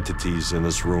entities in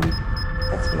this room?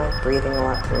 That's Mike breathing a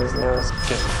lot through his nose.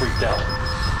 Getting freaked out.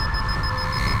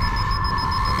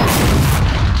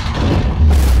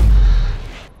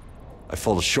 I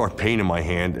felt a sharp pain in my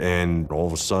hand, and all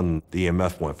of a sudden, the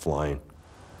EMF went flying.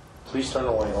 Please turn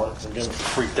the light on. I'm getting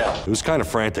freaked out. It was kind of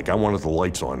frantic. I wanted the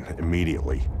lights on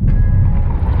immediately.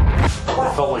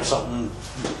 I felt like something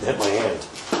hit my hand.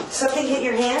 Something hit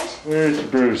your hand? There's a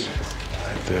bruise.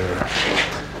 Right there.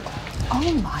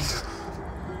 Oh my.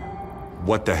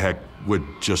 What the heck would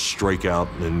just strike out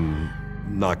and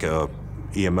knock a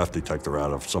EMF detector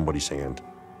out of somebody's hand?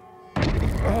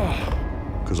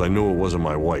 Because I knew it wasn't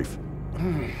my wife.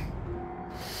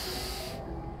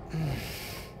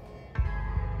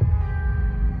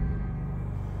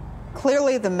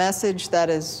 Clearly, the message that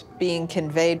is being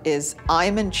conveyed is,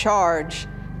 I'm in charge,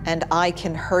 and I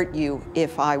can hurt you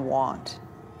if I want.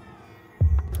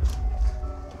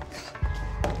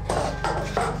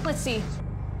 Let's see.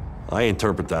 I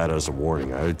interpret that as a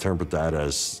warning. I interpret that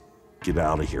as, get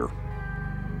out of here.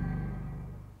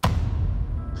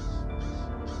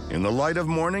 In the light of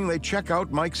morning, they check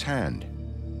out Mike's hand.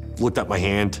 Looked at my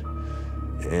hand,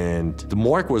 and the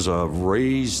mark was a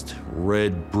raised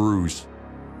red bruise.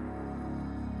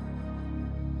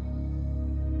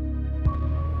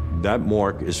 That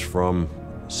mark is from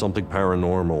something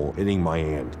paranormal hitting my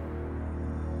hand.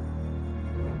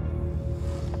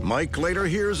 Mike later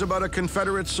hears about a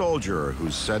Confederate soldier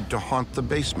who's said to haunt the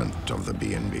basement of the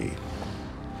B&B.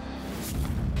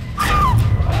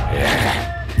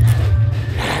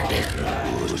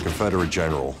 He was a Confederate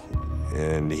general,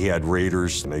 and he had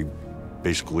raiders, and they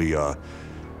basically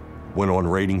went on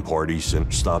raiding parties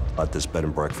and stopped at this bed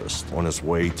and breakfast on his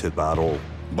way to battle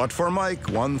But for Mike,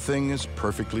 one thing is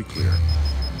perfectly clear.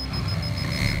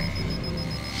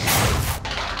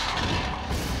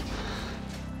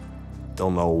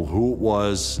 Don't know who it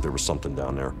was. There was something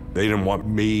down there. They didn't want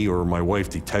me or my wife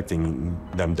detecting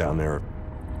them down there.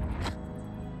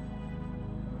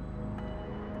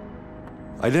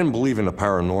 I didn't believe in the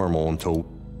paranormal until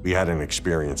we had an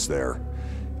experience there.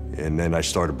 And then I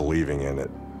started believing in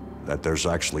it, that there's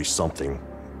actually something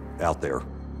out there.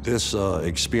 This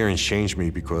experience changed me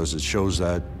because it shows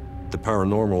that the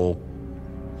paranormal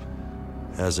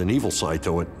has an evil side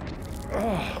to it.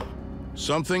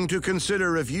 Something to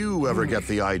consider if you ever get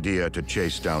the idea to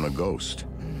chase down a ghost.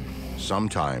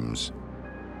 Sometimes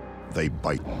they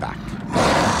bite back.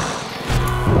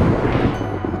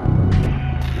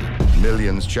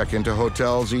 Millions check into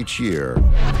hotels each year.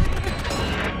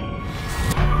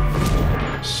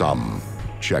 Some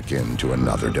check into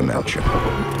another dimension.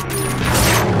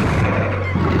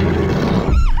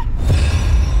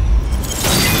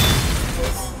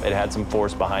 It had some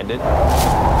force behind it.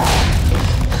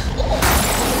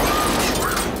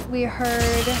 We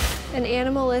heard an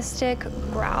animalistic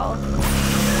growl.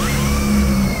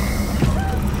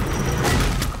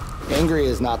 Angry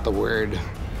is not the word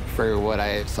for what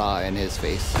I saw in his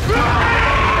face.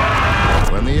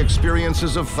 When the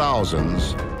experiences of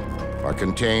thousands are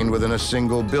contained within a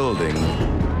single building,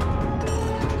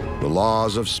 the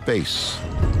laws of space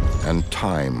and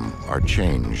time are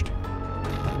changed.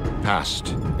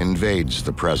 Past invades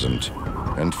the present,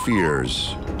 and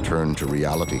fears turn to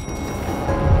reality.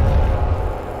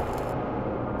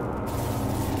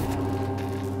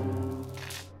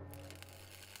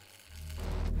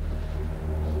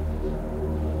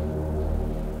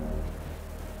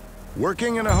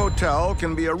 Working in a hotel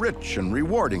can be a rich and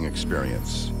rewarding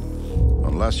experience,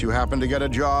 unless you happen to get a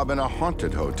job in a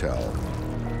haunted hotel,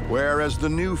 where as the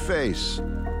new face,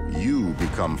 you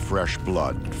become fresh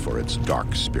blood for its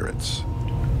dark spirits.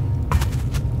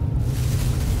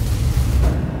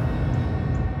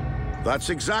 That's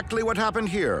exactly what happened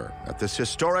here at this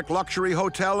historic luxury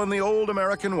hotel in the old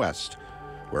American West,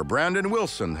 where Brandon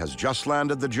Wilson has just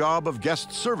landed the job of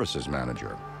guest services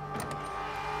manager.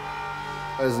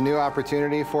 It was a new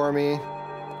opportunity for me.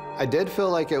 I did feel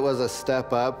like it was a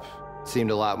step up. It seemed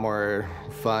a lot more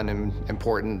fun and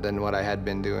important than what I had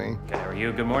been doing. Okay, how are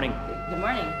you? Good morning. Good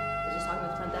morning. I was just talking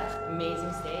with the front desk.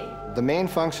 Amazing stay. The main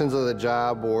functions of the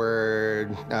job were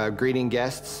greeting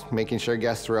guests, making sure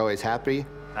guests were always happy.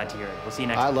 Glad to hear it. We'll see you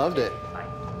next I time. loved it. Bye.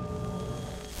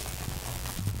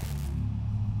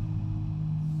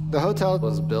 The hotel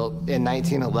was built in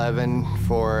 1911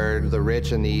 for the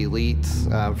rich and the elite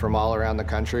from all around the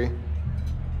country.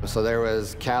 So there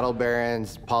was cattle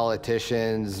barons,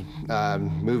 politicians,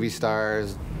 movie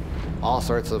stars, all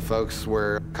sorts of folks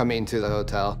were coming to the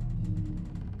hotel.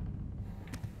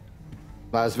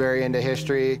 I was very into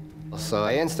history, so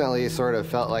I instantly sort of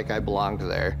felt like I belonged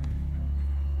there.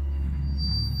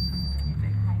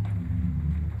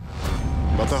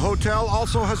 But the hotel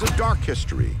also has a dark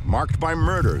history, marked by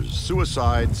murders,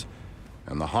 suicides,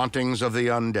 and the hauntings of the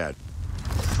undead.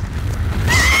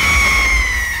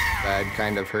 I'd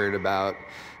kind of heard about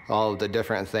all of the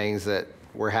different things that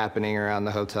were happening around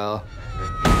the hotel.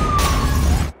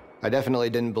 I definitely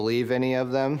didn't believe any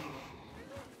of them.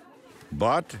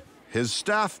 But his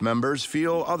staff members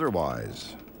feel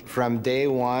otherwise. From day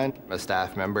one, a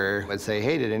staff member would say,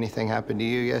 "Hey, did anything happen to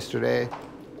you yesterday?"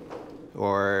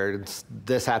 Or,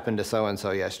 "This happened to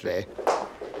so-and-so yesterday."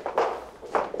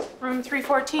 Room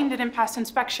 314 didn't pass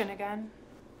inspection again.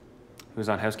 Who's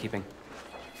on housekeeping?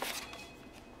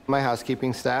 My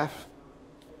housekeeping staff.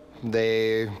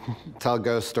 They tell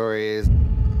ghost stories,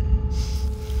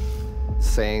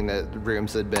 saying that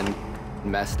rooms had been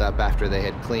messed up after they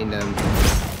had cleaned them.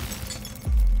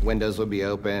 Windows would be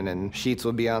open and sheets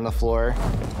would be on the floor.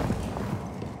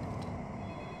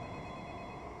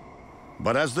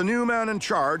 But as the new man in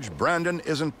charge, Brandon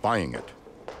isn't buying it.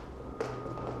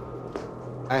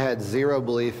 I had zero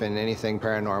belief in anything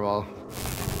paranormal.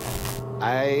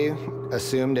 I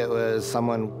assumed it was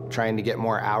someone trying to get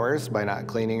more hours by not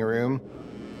cleaning a room.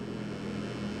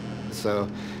 So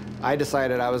I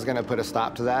decided I was going to put a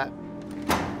stop to that.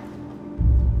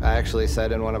 I actually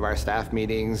said in one of our staff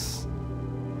meetings,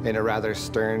 in a rather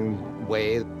stern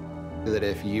way, that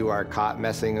if you are caught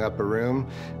messing up a room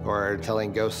or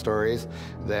telling ghost stories,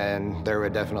 then there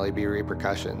would definitely be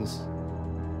repercussions.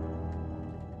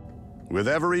 With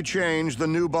every change, the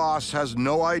new boss has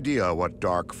no idea what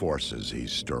dark forces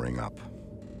he's stirring up.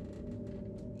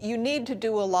 You need to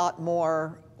do a lot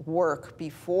more work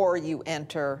before you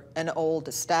enter an old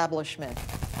establishment.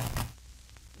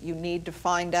 You need to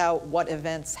find out what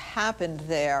events happened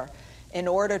there in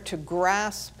order to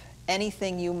grasp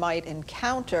anything you might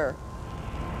encounter.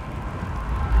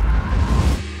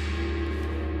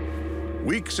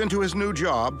 Weeks into his new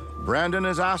job, Brandon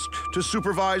is asked to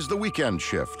supervise the weekend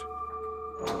shift,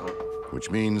 which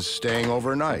means staying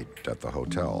overnight at the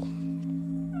hotel.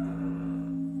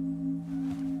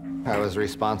 I was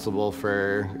responsible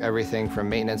for everything from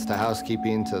maintenance to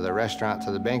housekeeping to the restaurant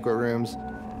to the banquet rooms.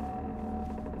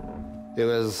 It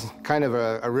was kind of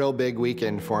a real big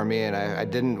weekend for me, and I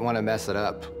didn't want to mess it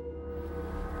up.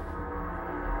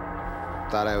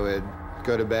 Thought I would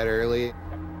go to bed early.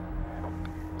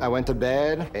 I went to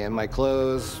bed in my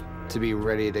clothes to be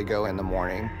ready to go in the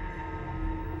morning.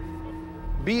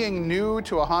 Being new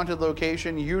to a haunted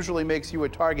location usually makes you a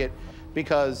target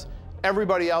because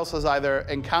everybody else has either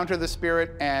encountered the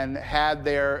spirit and had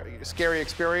their scary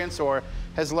experience or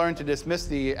has learned to dismiss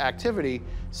the activity.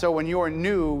 So when you're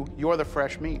new, you're the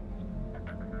fresh meat.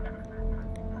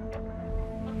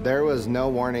 There was no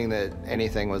warning that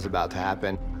anything was about to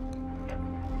happen.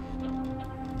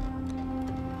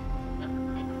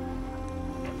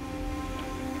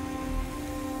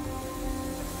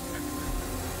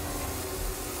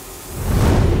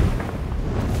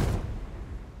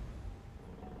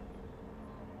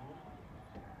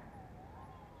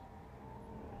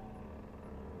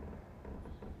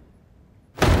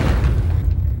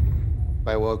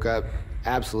 I woke up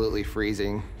absolutely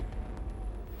freezing,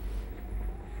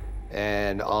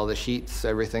 and all the sheets,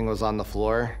 everything was on the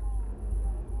floor.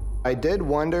 I did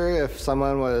wonder if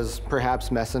someone was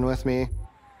perhaps messing with me,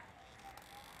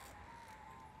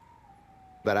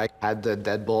 but I had the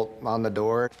deadbolt on the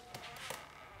door,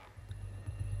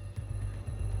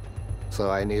 so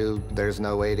I knew there's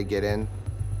no way to get in.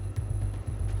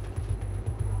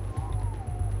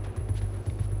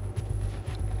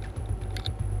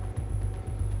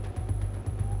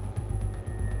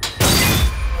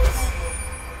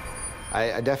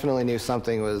 I definitely knew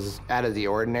something was out of the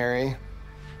ordinary,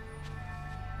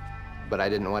 but I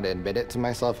didn't want to admit it to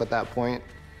myself at that point.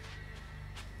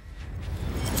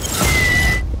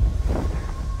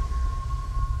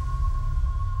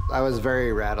 I was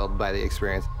very rattled by the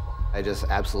experience. I just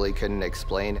absolutely couldn't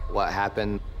explain what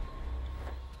happened.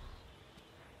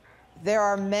 There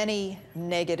are many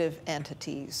negative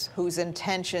entities whose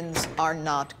intentions are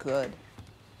not good.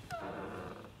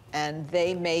 And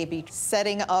they may be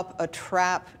setting up a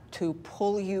trap to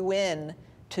pull you in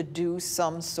to do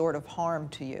some sort of harm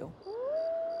to you.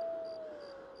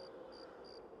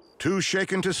 Too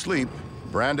shaken to sleep,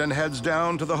 Brandon heads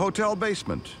down to the hotel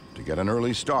basement to get an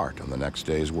early start on the next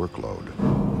day's workload.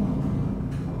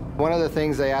 One of the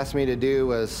things they asked me to do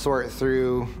was sort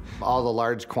through all the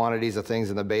large quantities of things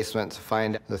in the basement to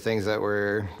find the things that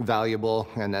were valuable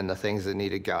and then the things that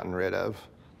needed gotten rid of.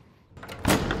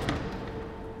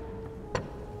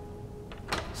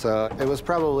 So it was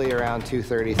probably around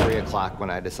 2:30, 3 o'clock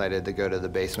when I decided to go to the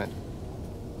basement.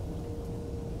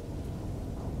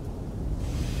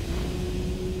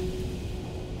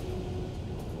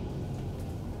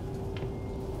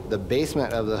 The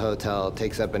basement of the hotel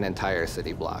takes up an entire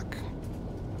city block.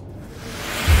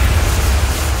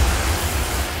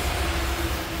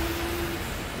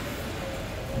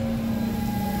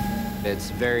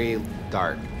 It's very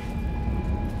dark.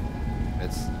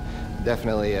 It's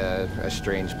definitely a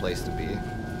strange place to be.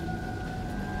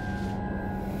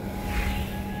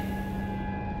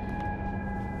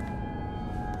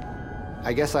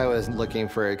 I guess I was looking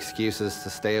for excuses to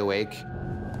stay awake.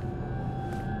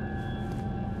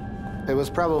 It was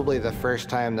probably the first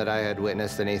time that I had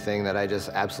witnessed anything that I just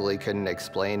absolutely couldn't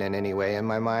explain in any way in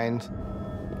my mind.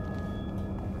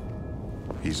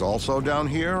 He's also down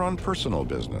here on personal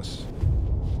business.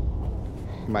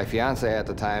 My fiance at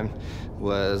the time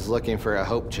was looking for a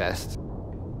hope chest,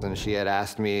 and she had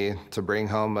asked me to bring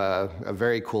home a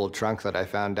very cool trunk that I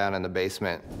found down in the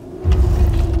basement.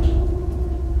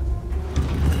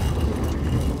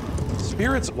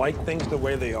 Spirits like things the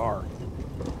way they are.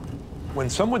 When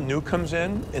someone new comes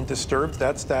in and disturbs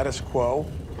that status quo,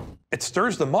 it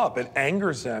stirs them up, it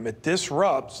angers them, it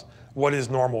disrupts what is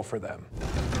normal for them.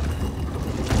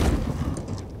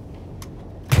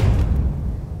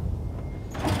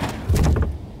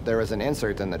 There was an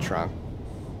insert in the trunk.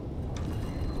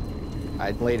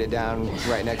 I laid it down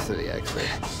right next to the exit.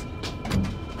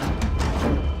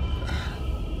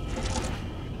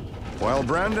 While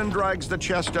Brandon drags the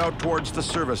chest out towards the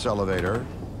service elevator,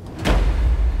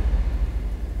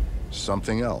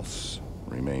 something else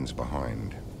remains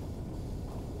behind.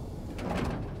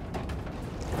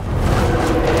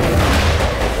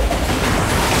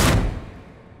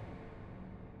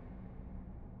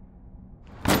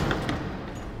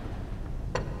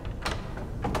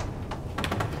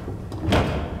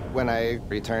 when I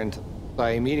returned. So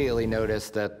I immediately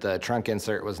noticed that the trunk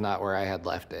insert was not where I had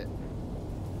left it.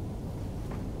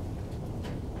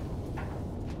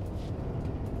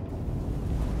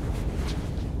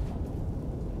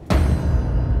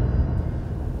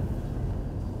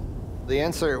 The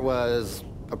insert was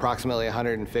approximately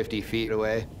 150 feet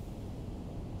away.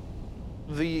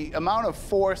 The amount of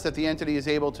force that the entity is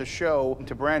able to show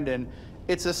to Brandon,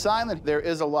 it's a sign that there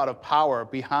is a lot of power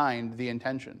behind the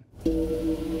intention.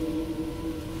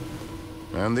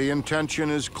 And the intention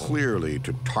is clearly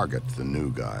to target the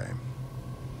new guy.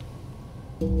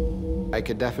 I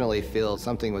could definitely feel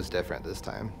something was different this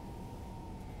time.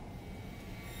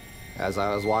 As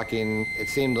I was walking, it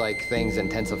seemed like things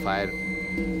intensified.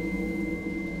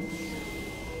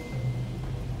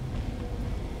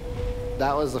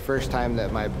 That was the first time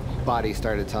that my body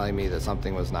started telling me that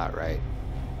something was not right.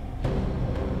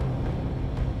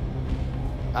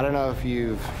 I don't know if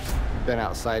you've been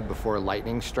outside before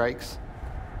lightning strikes,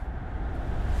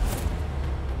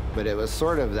 but it was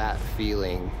sort of that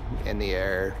feeling in the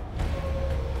air.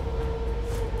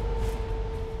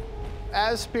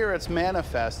 As spirits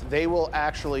manifest, they will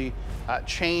actually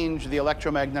change the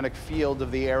electromagnetic field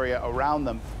of the area around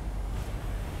them.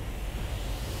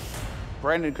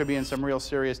 Brandon could be in some real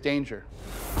serious danger.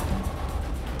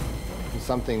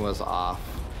 Something was off,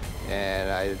 and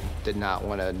I did not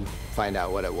want to find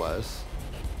out what it was.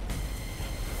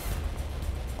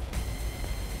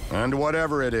 And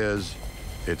whatever it is,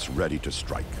 it's ready to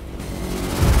strike.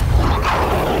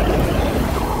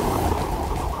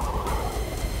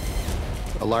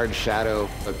 A large shadow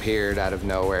appeared out of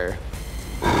nowhere.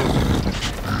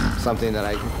 Something that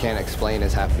I can't explain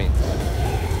is happening.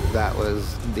 That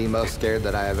was the most scared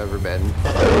that I have ever been.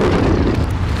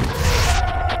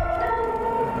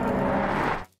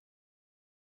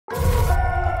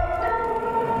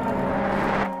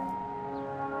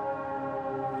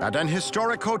 At an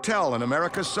historic hotel in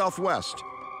America's Southwest,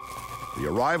 the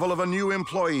arrival of a new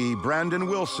employee, Brandon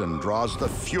Wilson, draws the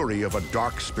fury of a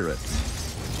dark spirit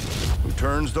who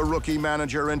turns the rookie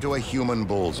manager into a human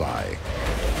bullseye.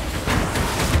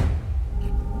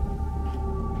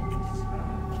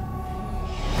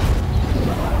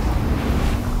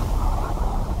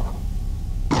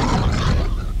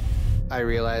 I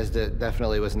realized it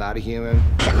definitely was not a human.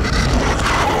 It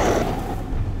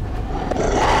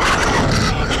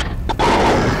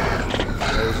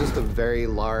was just a very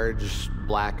large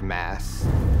black mass.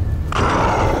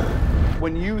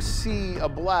 When you see a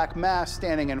black mass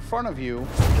standing in front of you,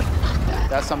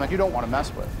 that's something you don't want to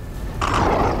mess with.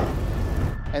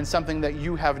 And something that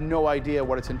you have no idea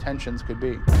what its intentions could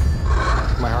be.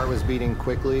 My heart was beating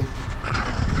quickly.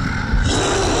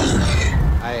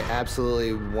 I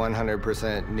absolutely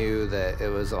 100% knew that it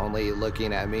was only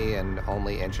looking at me and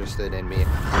only interested in me.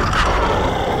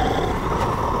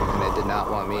 And it did not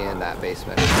want me in that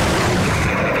basement.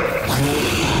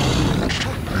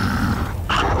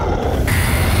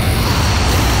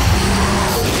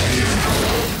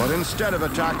 But instead of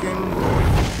attacking,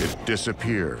 it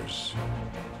disappears.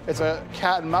 It's a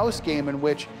cat and mouse game in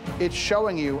which it's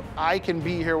showing you, I can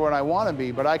be here when I want to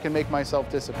be, but I can make myself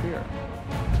disappear.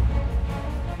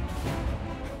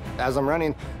 As I'm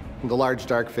running, the large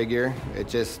dark figure, it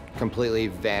just completely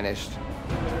vanished.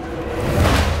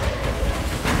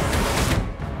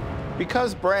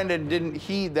 Because Brandon didn't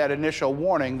heed that initial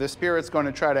warning, the spirit's going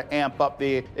to try to amp up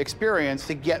the experience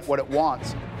to get what it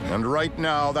wants. And right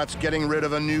now, that's getting rid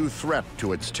of a new threat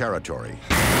to its territory.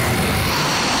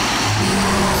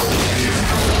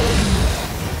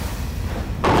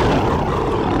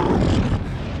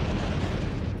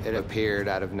 It appeared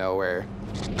out of nowhere.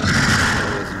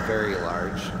 It was very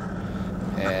large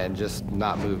and just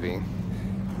not moving.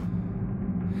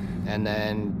 And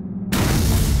then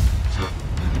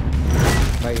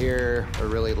I hear a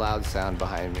really loud sound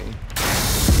behind me.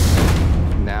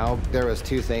 Now, there was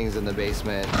two things in the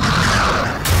basement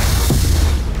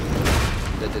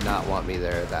that did not want me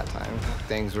there at that time.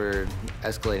 Things were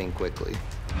escalating quickly.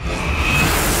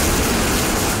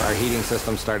 Our heating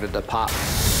system started to pop.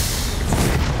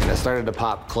 And it started to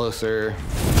pop closer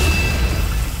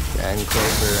and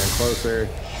closer and closer.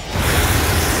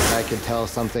 I could tell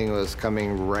something was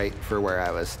coming right for where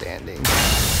I was standing.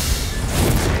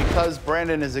 Because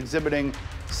Brandon is exhibiting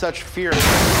such fear,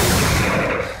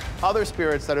 other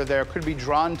spirits that are there could be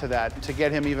drawn to that to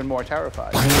get him even more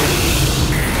terrified.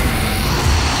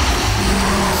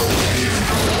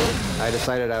 I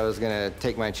decided I was gonna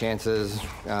take my chances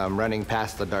running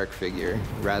past the dark figure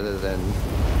rather than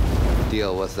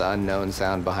deal with the unknown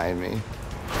sound behind me.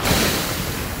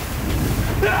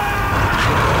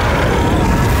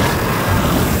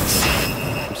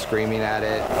 I'm screaming at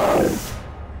it,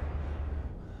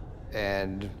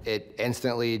 and it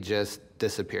instantly just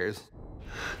disappears.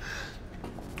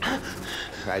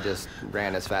 I just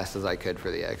ran as fast as I could for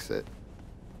the exit.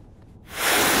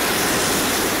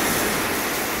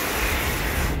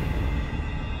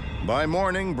 By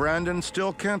morning, Brandon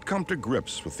still can't come to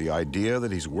grips with the idea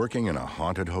that he's working in a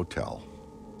haunted hotel.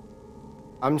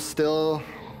 I'm still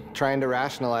trying to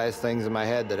rationalize things in my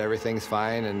head, that everything's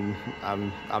fine, and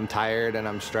I'm tired and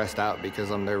I'm stressed out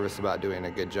because I'm nervous about doing a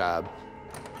good job.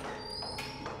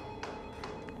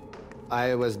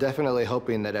 I was definitely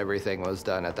hoping that everything was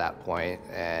done at that point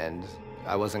and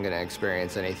I wasn't going to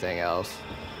experience anything else.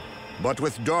 But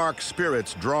with dark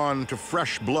spirits drawn to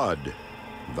fresh blood,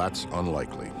 that's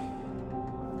unlikely.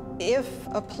 If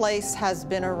a place has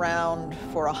been around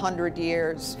for 100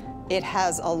 years, it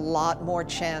has a lot more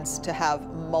chance to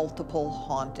have multiple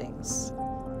hauntings.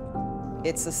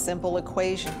 It's a simple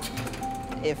equation.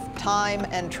 If time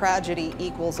and tragedy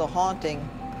equals a haunting,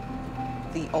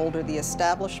 the older the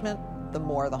establishment, the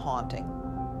more the haunting.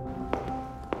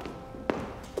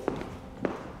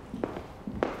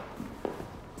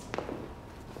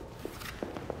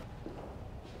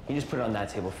 You just put it on that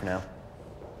table for now.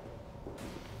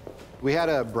 We had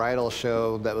a bridal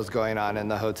show that was going on in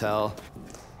the hotel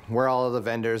where all of the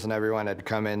vendors and everyone had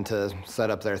come in to set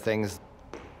up their things.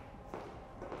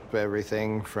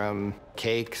 Everything from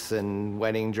cakes and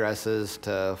wedding dresses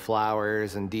to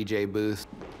flowers and DJ booths,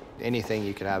 anything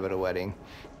you could have at a wedding.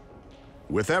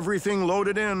 With everything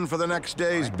loaded in for the next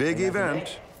day's big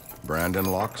event,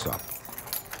 Brandon locks up.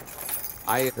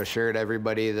 I assured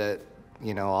everybody that,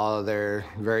 you know, all of their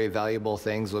very valuable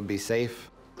things would be safe,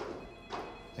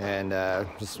 and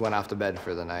just went off to bed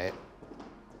for the night.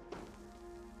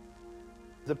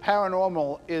 The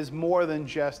paranormal is more than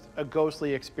just a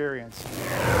ghostly experience.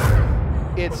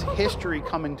 It's history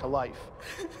coming to life.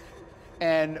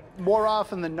 And more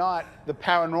often than not, the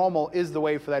paranormal is the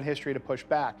way for that history to push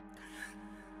back.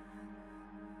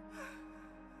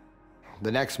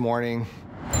 The next morning,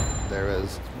 there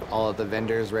was all of the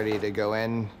vendors ready to go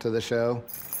in to the show.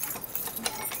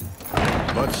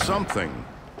 But something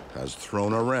has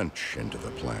thrown a wrench into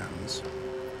the plans.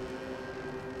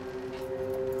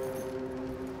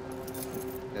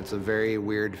 It's a very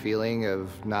weird feeling of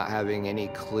not having any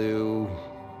clue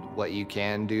what you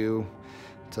can do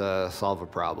to solve a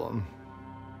problem.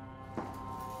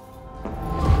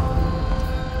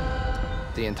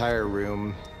 The entire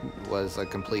room was a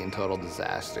complete and total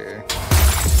disaster.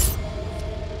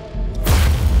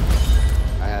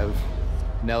 I have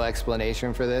no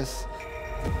explanation for this.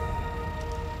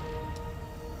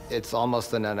 It's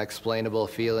almost an unexplainable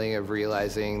feeling of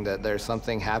realizing that there's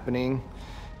something happening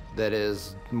that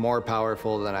is more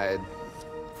powerful than I had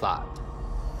thought.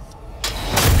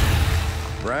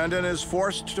 Brandon is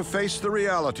forced to face the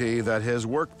reality that his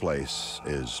workplace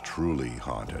is truly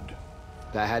haunted.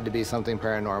 That had to be something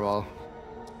paranormal.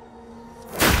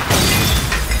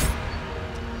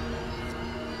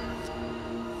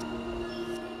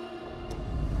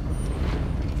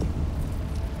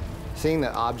 Seeing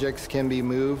that objects can be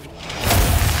moved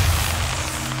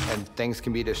and things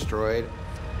can be destroyed,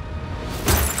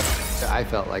 I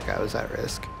felt like I was at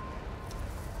risk.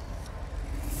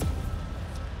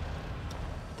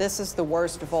 This is the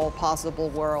worst of all possible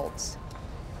worlds.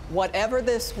 Whatever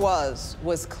this was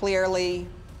clearly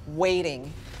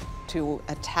waiting to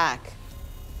attack.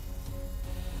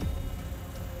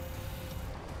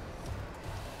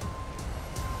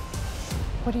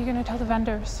 What are you going to tell the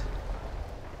vendors?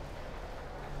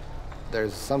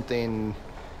 There's something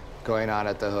going on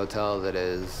at the hotel that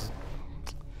is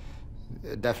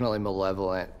definitely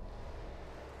malevolent.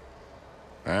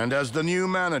 And as the new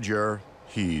manager,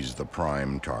 he's the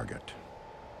prime target.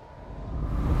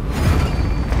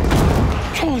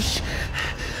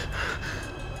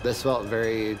 This felt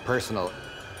very personal.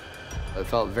 It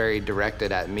felt very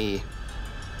directed at me.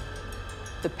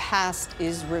 The past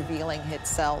is revealing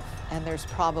itself, and there's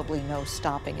probably no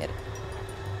stopping it.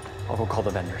 I'll go call the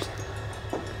vendors.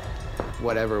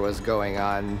 Whatever was going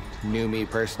on knew me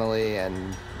personally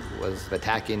and was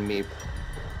attacking me.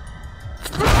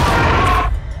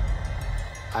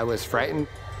 I was frightened.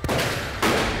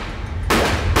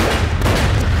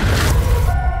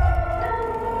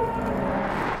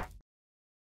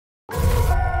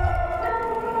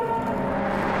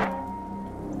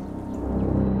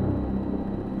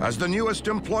 As the newest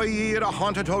employee at a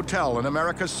haunted hotel in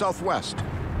America's Southwest,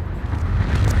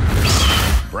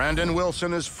 Brandon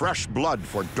Wilson is fresh blood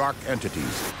for dark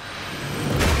entities,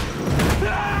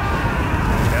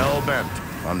 hell-bent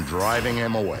on driving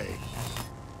him away.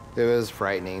 It was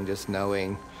frightening just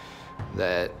knowing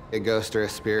that a ghost or a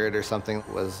spirit or something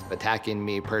was attacking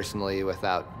me personally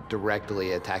without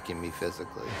directly attacking me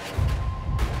physically.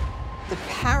 The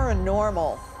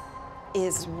paranormal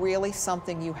is really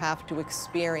something you have to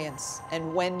experience,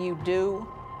 and when you do,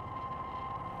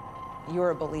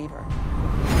 you're a believer.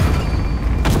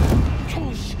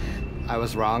 I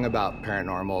was wrong about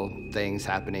paranormal things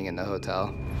happening in the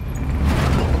hotel.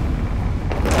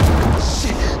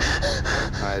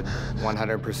 I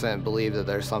 100% believe that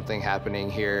there's something happening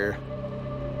here.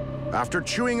 After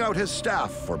chewing out his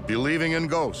staff for believing in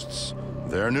ghosts,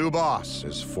 their new boss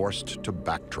is forced to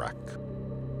backtrack.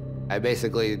 I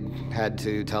basically had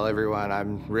to tell everyone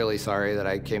I'm really sorry that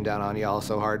I came down on y'all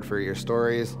so hard for your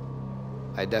stories.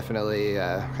 I definitely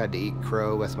had to eat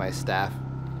crow with my staff.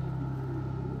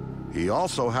 He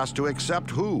also has to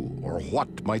accept who or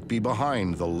what might be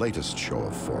behind the latest show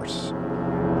of force.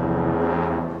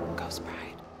 Ghost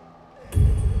Bride.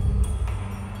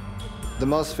 The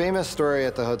most famous story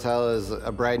at the hotel is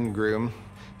a bride and groom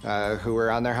who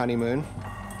were on their honeymoon.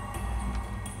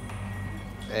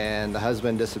 And the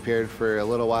husband disappeared for a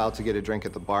little while to get a drink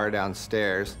at the bar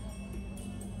downstairs.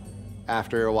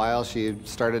 After a while, she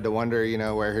started to wonder,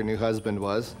 where her new husband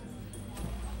was.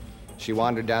 She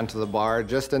wandered down to the bar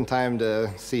just in time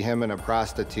to see him and a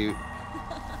prostitute.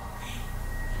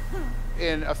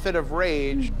 In a fit of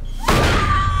rage,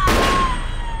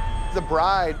 the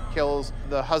bride kills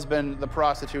the husband, the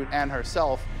prostitute, and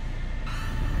herself,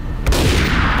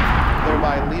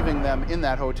 thereby leaving them in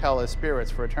that hotel as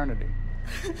spirits for eternity.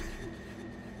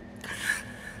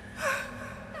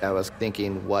 I was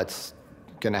thinking, what's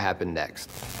gonna happen next?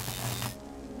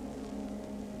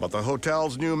 But the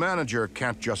hotel's new manager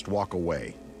can't just walk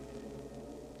away.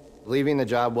 Leaving the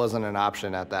job wasn't an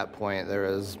option at that point. There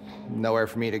was nowhere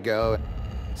for me to go,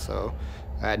 so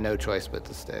I had no choice but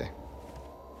to stay.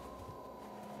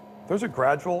 There's a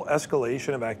gradual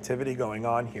escalation of activity going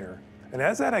on here. And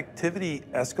as that activity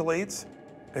escalates,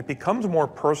 it becomes more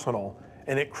personal,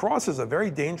 and it crosses a very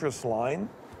dangerous line.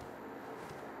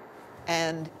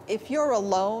 And if you're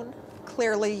alone,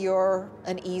 clearly you're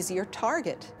an easier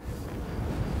target.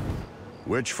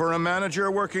 Which, for a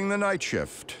manager working the night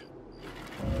shift,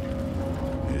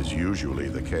 is usually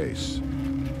the case.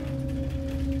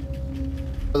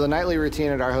 The nightly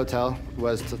routine at our hotel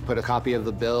was to put a copy of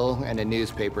the bill and a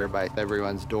newspaper by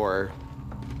everyone's door.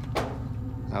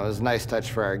 It was a nice touch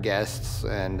for our guests,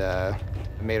 and it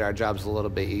made our jobs a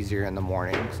little bit easier in the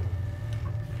mornings.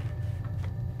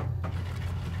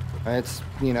 It's,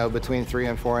 between 3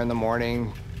 and 4 in the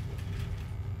morning.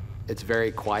 It's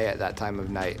very quiet that time of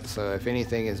night, so if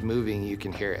anything is moving, you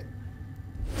can hear it.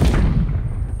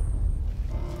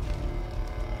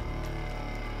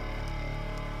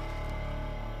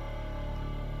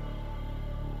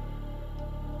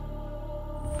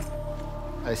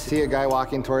 I see a guy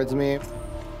walking towards me.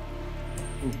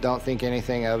 Don't think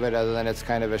anything of it other than it's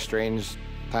kind of a strange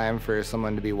time for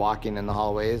someone to be walking in the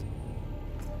hallways.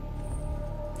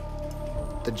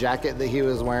 The jacket that he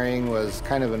was wearing was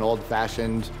kind of an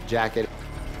old-fashioned jacket.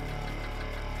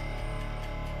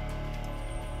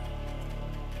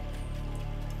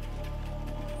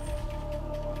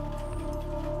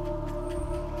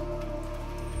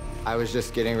 I was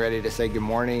just getting ready to say good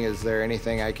morning. Is there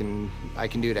anything I can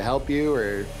do to help you,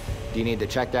 or do you need to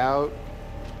check out?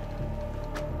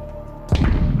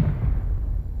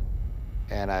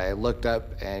 And I looked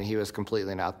up, and he was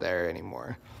completely not there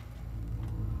anymore.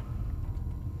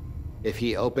 If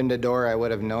he opened a door, I would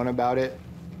have known about it.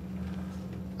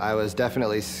 I was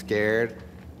definitely scared.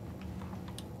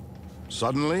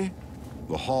 Suddenly,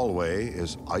 the hallway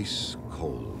is ice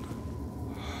cold.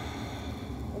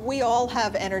 We all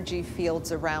have energy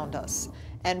fields around us,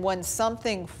 and when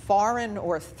something foreign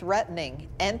or threatening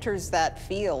enters that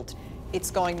field,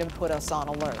 it's going to put us on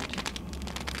alert.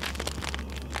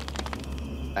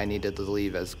 I needed to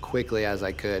leave as quickly as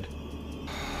I could.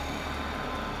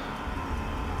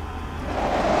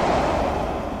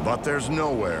 But there's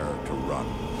nowhere to run.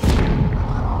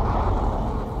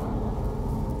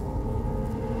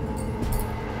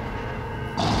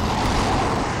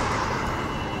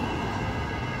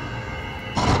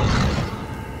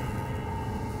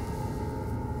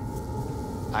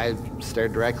 I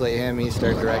stared directly at him, he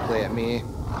stared directly at me.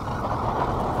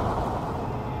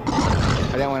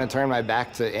 I didn't want to turn my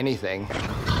back to anything.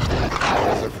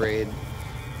 I was afraid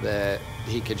that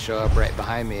he could show up right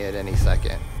behind me at any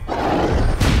second.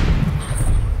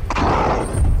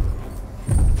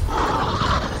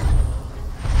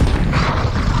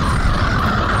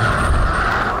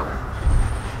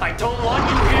 I don't want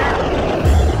you here!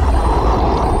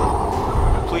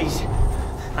 Please,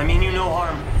 I mean you no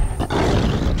harm.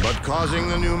 But causing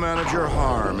the new micromanager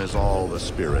harm is all the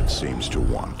spirit seems to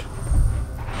want.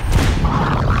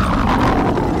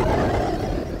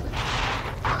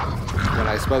 When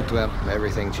I spoke to him,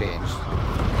 everything changed.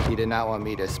 He did not want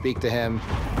me to speak to him.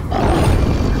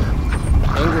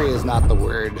 Angry is not the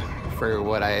word for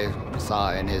what I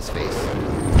saw in his face.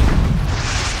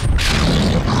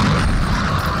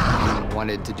 He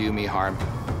wanted to do me harm.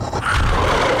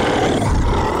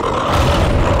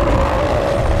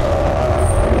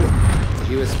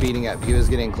 He was speeding up. He was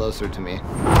getting closer to me.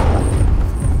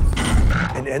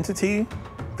 An entity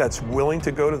that's willing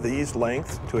to go to these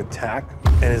lengths to attack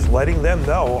and is letting them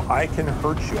know, I can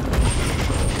hurt you.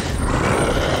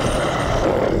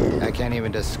 I can't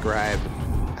even describe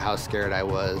how scared I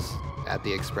was at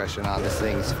the expression on this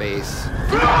thing's face.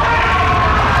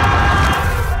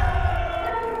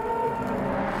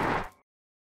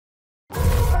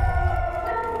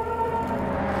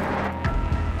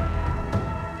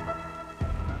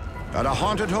 At a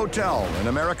haunted hotel in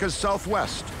America's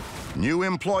Southwest, new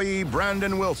employee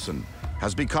Brandon Wilson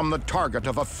has become the target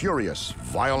of a furious,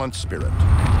 violent spirit.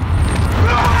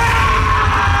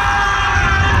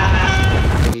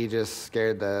 He just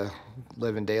scared the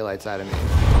living daylights out of me.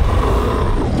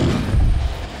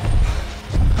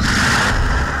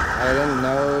 I didn't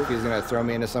know if he was gonna throw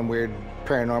me into some weird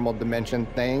paranormal dimension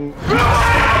thing.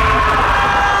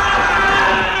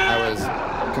 I was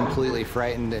completely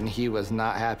frightened and he was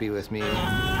not happy with me.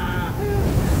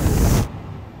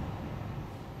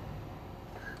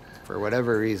 For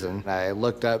whatever reason, I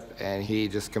looked up and he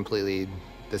just completely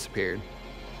disappeared.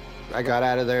 I got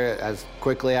out of there as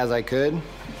quickly as I could.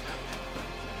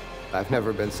 I've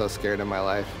never been so scared in my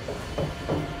life.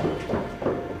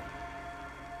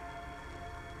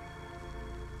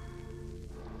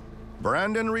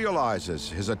 Brandon realizes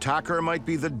his attacker might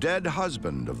be the dead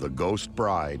husband of the ghost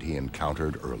bride he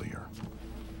encountered earlier.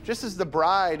 Just as the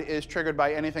bride is triggered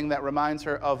by anything that reminds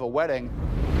her of a wedding,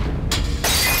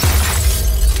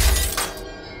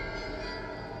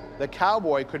 the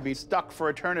cowboy could be stuck for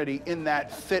eternity in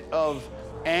that fit of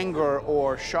anger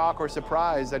or shock or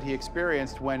surprise that he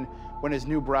experienced when his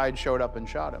new bride showed up and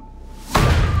shot him.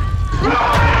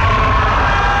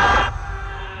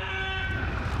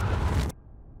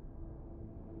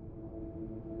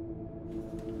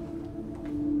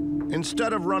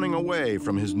 Instead of running away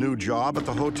from his new job at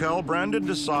the hotel, Brandon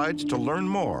decides to learn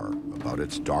more about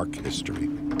its dark history.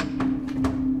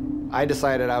 I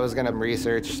decided I was gonna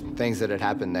research things that had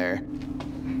happened there.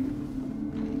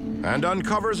 And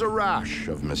uncovers a rash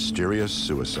of mysterious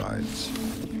suicides.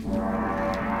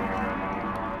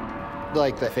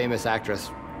 Like the famous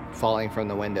actress falling from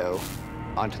the window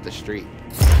onto the street.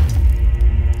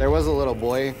 There was a little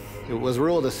boy who was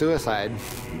ruled a suicide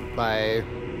by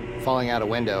falling out a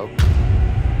window.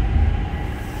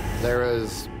 There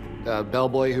was a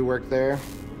bellboy who worked there,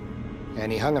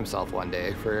 and he hung himself one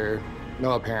day for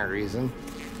no apparent reason.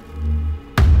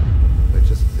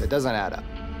 It doesn't add up.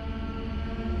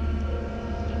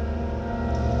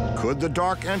 Could the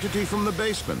dark entity from the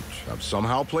basement have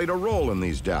somehow played a role in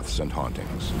these deaths and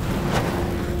hauntings?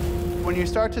 When you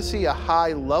start to see a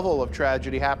high level of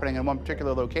tragedy happening in one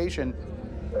particular location,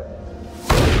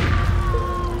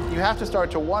 you have to start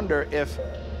to wonder if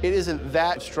it isn't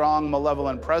that strong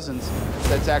malevolent presence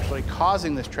that's actually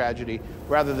causing this tragedy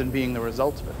rather than being the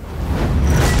result of it.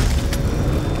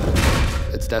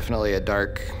 It's definitely a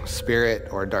dark spirit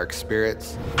or dark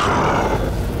spirits.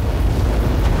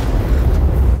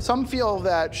 Some feel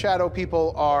that shadow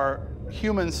people are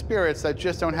human spirits that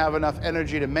just don't have enough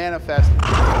energy to manifest,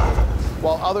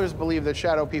 while others believe that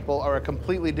shadow people are a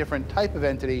completely different type of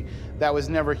entity that was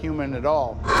never human at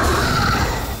all.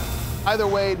 Either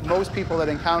way, most people that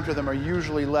encounter them are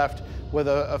usually left with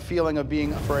a feeling of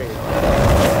being afraid.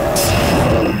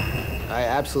 I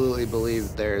absolutely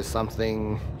believe there's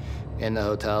something in the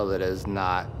hotel that is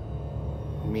not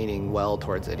meaning well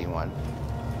towards anyone.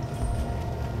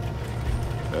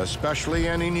 Especially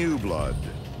any new blood,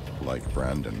 like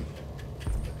Brandon.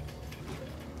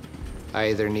 I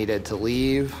either needed to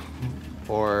leave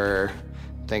or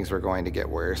things were going to get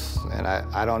worse. And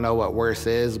I don't know what worse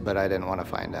is, but I didn't want to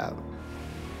find out.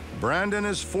 Brandon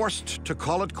is forced to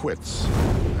call it quits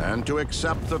and to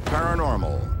accept the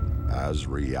paranormal as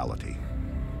reality.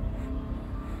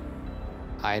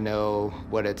 I know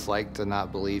what it's like to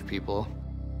not believe people.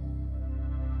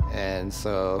 And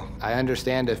so I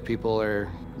understand if people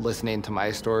are listening to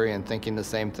my story and thinking the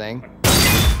same thing,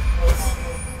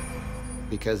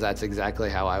 because that's exactly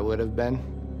how I would have been.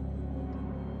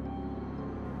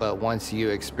 But once you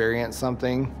experience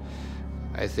something,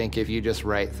 I think if you just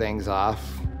write things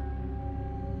off,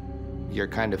 you're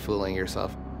kind of fooling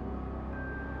yourself.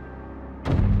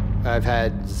 I've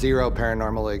had 0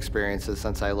 paranormal experiences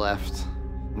since I left.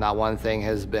 Not one thing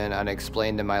has been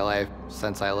unexplained in my life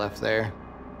since I left there.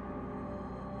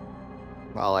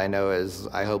 All I know is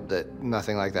I hope that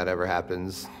nothing like that ever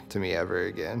happens to me ever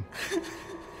again.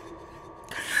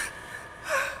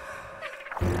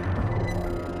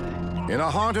 In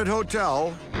a haunted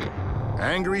hotel,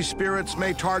 angry spirits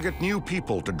may target new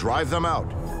people to drive them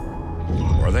out,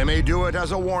 or they may do it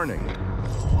as a warning,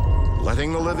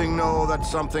 letting the living know that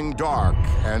something dark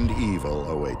and evil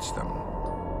awaits them.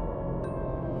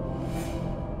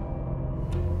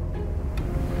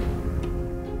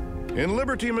 In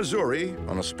Liberty, Missouri,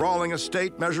 on a sprawling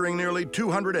estate measuring nearly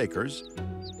 200 acres,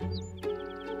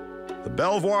 the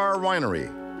Belvoir Winery,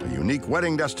 a unique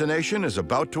wedding destination, is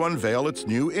about to unveil its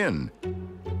new inn.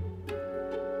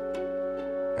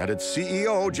 And its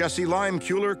CEO, Jesse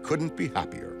Limeculer, couldn't be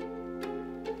happier.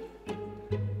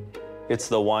 It's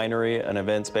the winery, an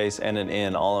event space, and an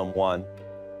inn all in one.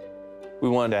 We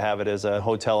wanted to have it as a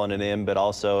hotel and an inn, but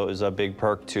also as a big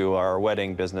perk to our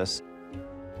wedding business.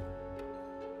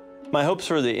 My hopes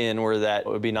for the inn were that it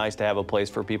would be nice to have a place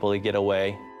for people to get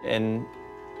away and,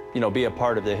 be a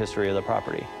part of the history of the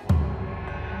property.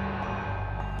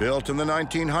 Built in the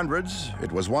 1900s,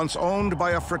 it was once owned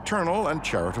by a fraternal and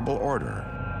charitable order.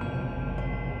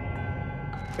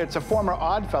 It's a former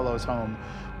Oddfellows home,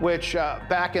 which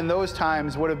back in those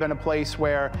times would have been a place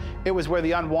where it was where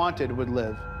the unwanted would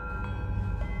live.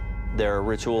 Their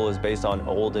ritual is based on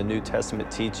Old and New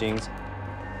Testament teachings.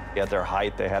 At their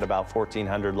height, they had about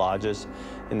 1,400 lodges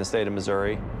in the state of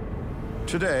Missouri.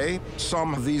 Today,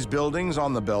 some of these buildings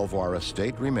on the Belvoir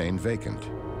estate remain vacant.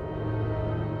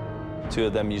 2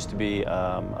 of them used to be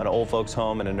an old folks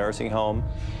home and a nursing home,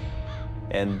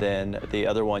 and then the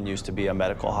other one used to be a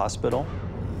medical hospital.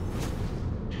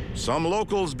 Some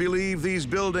locals believe these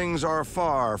buildings are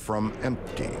far from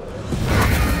empty.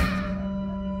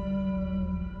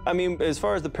 I mean, as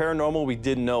far as the paranormal, we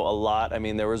didn't know a lot. I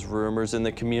mean, there was rumors in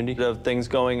the community of things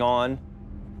going on.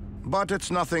 But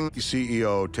it's nothing the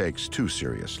CEO takes too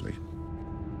seriously.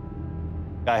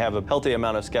 I have a healthy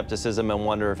amount of skepticism and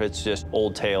wonder if it's just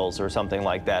old tales or something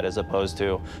like that as opposed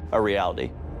to a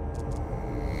reality.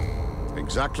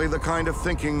 Exactly the kind of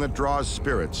thinking that draws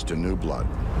spirits to new blood.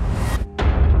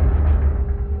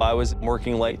 I was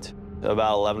working late,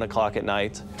 about 11 o'clock at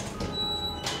night.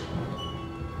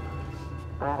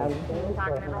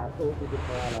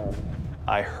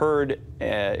 I heard,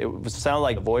 it sounded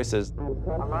like voices.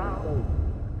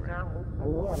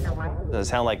 It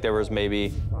sounded like there was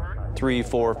maybe 3,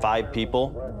 4, 5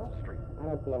 people.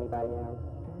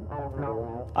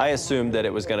 I assumed that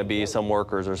it was going to be some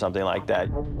workers or something like that.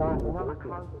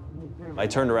 I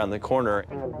turned around the corner,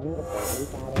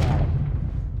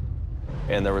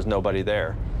 and there was nobody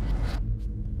there.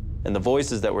 And the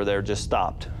voices that were there just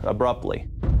stopped abruptly.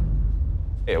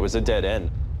 It was a dead end.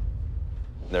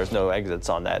 There's no exits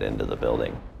on that end of the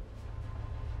building.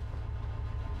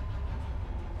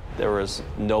 There was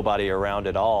nobody around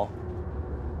at all.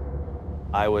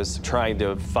 I was trying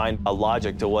to find a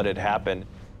logic to what had happened.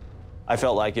 I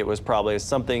felt like it was probably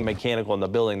something mechanical in the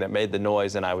building that made the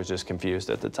noise, and I was just confused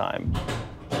at the time.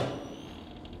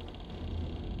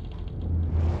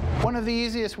 One of the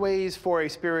easiest ways for a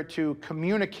spirit to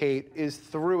communicate is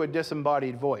through a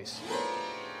disembodied voice.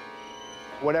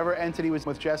 Whatever entity was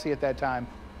with Jesse at that time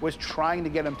was trying to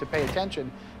get him to pay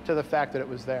attention to the fact that it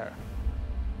was there.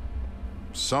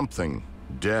 Something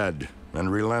dead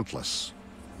and relentless.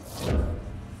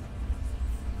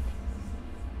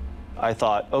 I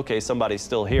thought, okay, somebody's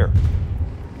still here.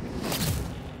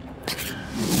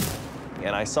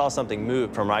 And I saw something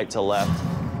move from right to left.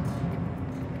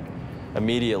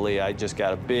 Immediately, I just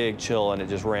got a big chill, and it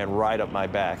just ran right up my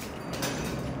back.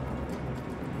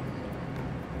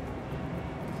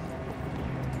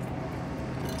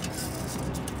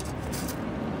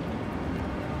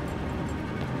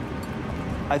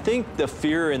 I think the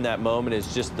fear in that moment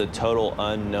is just the total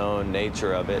unknown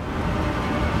nature of it.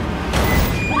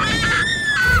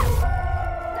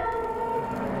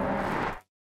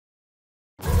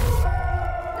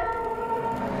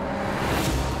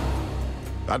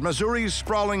 At Missouri's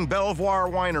sprawling Belvoir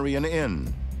Winery and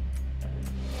Inn,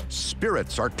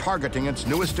 spirits are targeting its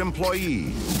newest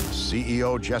employee,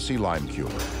 CEO Jesse Limeculer.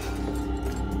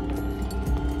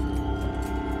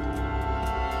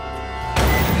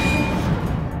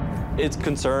 It's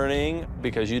concerning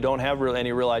because you don't have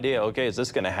any real idea, okay, is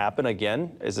this gonna happen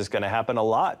again? Is this gonna happen a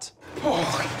lot?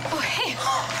 Oh, hey.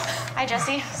 Hi,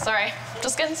 Jesse. Sorry,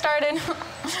 just getting started.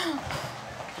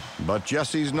 But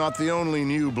Jesse's not the only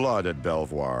new blood at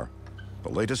Belvoir. The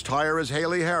latest hire is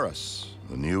Haley Harris,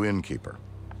 the new innkeeper.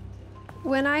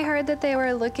 When I heard that they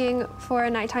were looking for a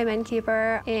nighttime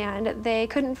innkeeper and they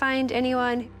couldn't find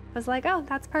anyone, I was like, oh,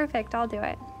 that's perfect, I'll do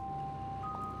it.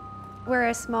 We're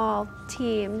a small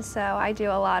team, so I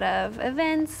do a lot of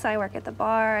events, I work at the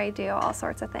bar, I do all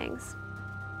sorts of things.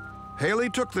 Haley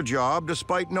took the job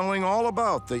despite knowing all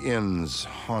about the inn's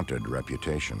haunted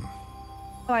reputation.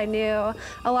 I knew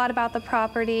a lot about the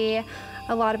property,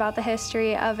 a lot about the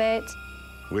history of it.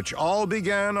 Which all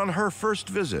began on her first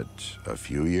visit a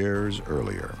few years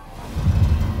earlier.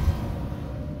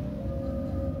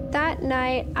 That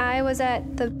night, I was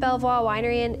at the Belvoir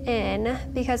Winery and Inn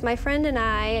because my friend and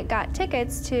I got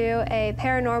tickets to a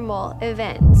paranormal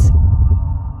event.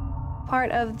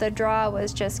 Part of the draw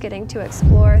was just getting to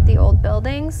explore the old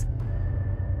buildings,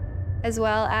 as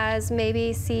well as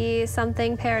maybe see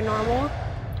something paranormal.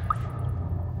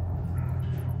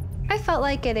 I felt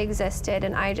like it existed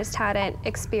and I just hadn't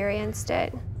experienced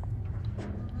it.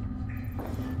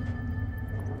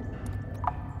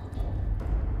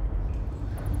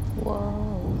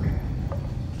 Whoa.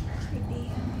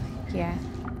 Creepy. Yeah.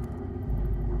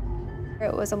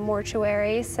 It was a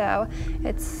mortuary, so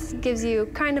it gives you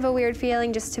kind of a weird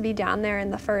feeling just to be down there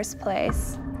in the first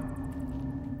place.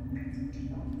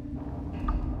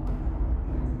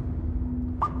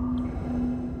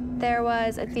 There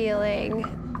was a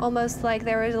feeling almost like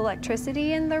there was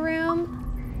electricity in the room.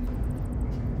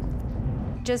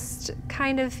 Just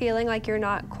kind of feeling like you're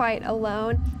not quite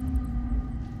alone.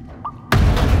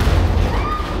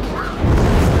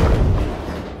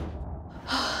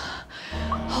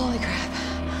 Holy crap.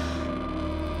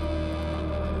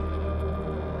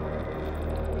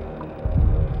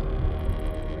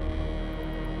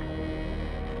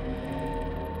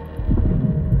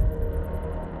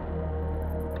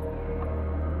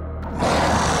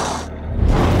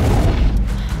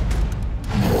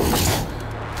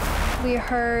 We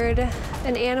heard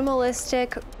an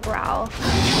animalistic growl.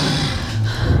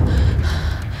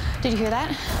 Did you hear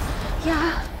that?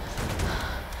 Yeah.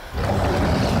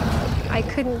 I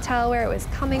couldn't tell where it was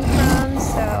coming from,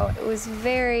 so it was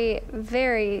very,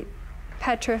 very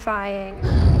petrifying.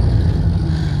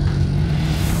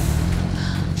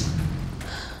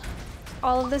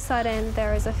 All of a sudden,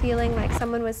 there was a feeling like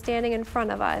someone was standing in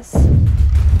front of us.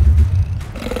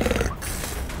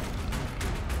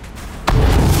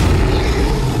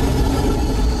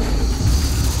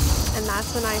 And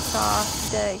that's when I saw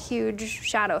the huge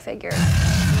shadow figure.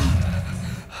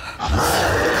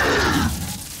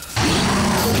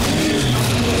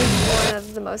 One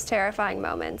of the most terrifying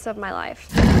moments of my life.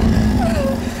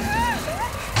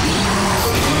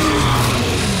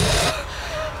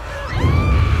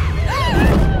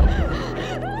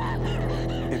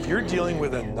 If you're dealing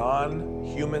with a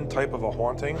non-human type of a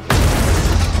haunting,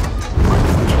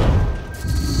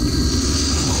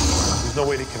 there's no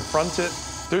way to confront it.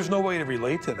 There's no way to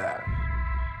relate to that.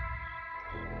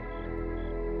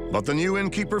 But the new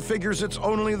innkeeper figures it's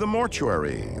only the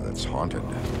mortuary that's haunted.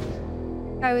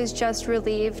 I was just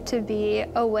relieved to be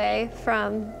away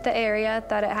from the area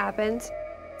that it happened.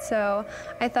 So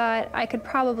I thought I could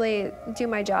probably do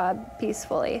my job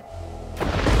peacefully.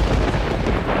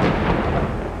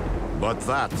 But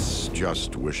that's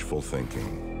just wishful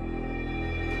thinking.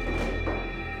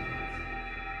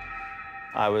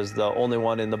 I was the only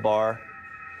one in the bar.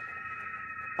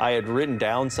 I had written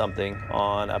down something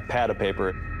on a pad of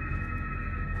paper.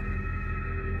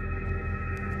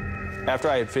 After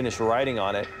I had finished writing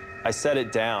on it, I set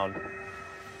it down.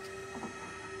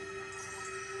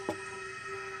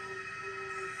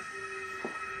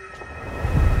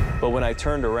 But when I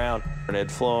turned around, it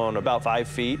had flown about 5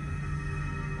 feet.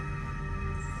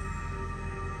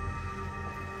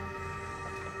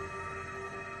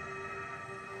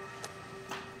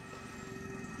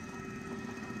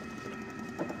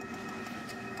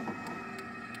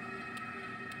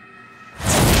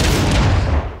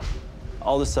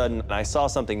 All of a sudden, I saw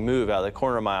something move out of the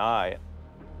corner of my eye.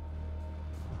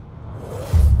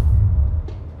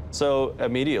 So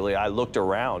immediately, I looked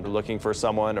around, looking for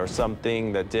someone or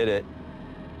something that did it.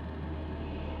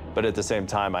 But at the same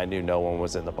time, I knew no one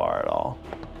was in the bar at all.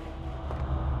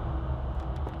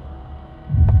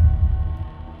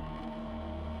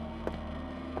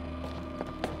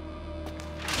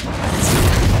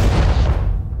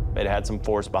 It had some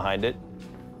force behind it.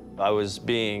 I was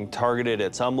being targeted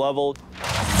at some level.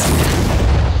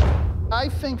 I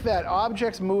think that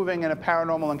objects moving in a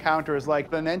paranormal encounter is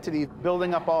like an entity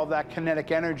building up all of that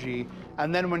kinetic energy,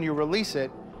 and then when you release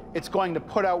it, it's going to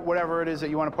put out whatever it is that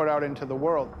you want to put out into the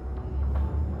world.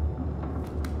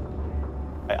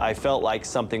 I felt like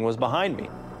something was behind me.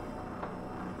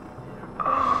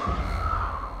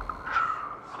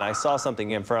 I saw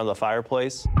something in front of the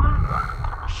fireplace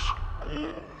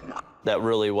that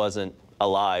really wasn't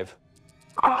alive.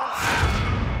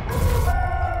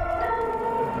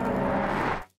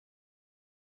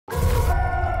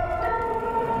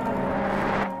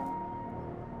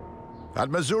 At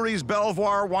Missouri's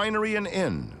Belvoir Winery and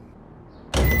Inn,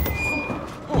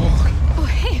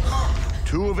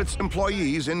 two of its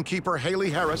employees, innkeeper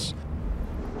Haley Harris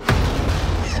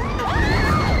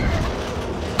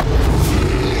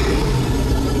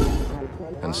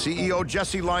and CEO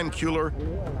Jesse Lineculer,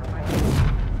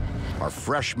 are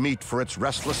fresh meat for its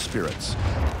restless spirits,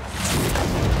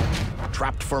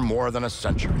 trapped for more than a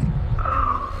century.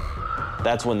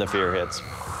 That's when the fear hits.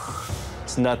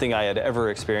 It's nothing I had ever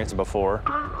experienced before.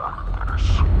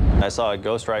 I saw a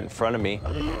ghost right in front of me.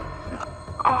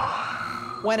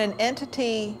 When an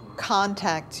entity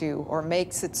contacts you or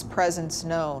makes its presence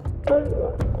known,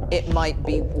 it might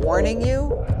be warning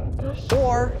you,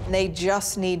 or they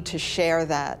just need to share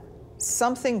that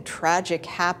something tragic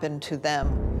happened to them.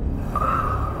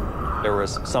 There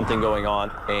was something going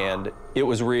on, and it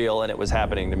was real, and it was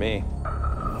happening to me.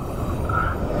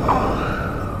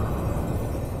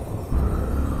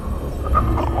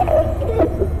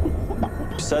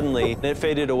 Suddenly, it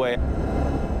faded away.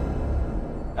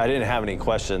 I didn't have any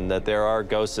question that there are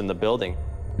ghosts in the building.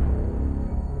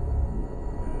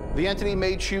 The entity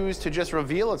may choose to just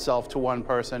reveal itself to one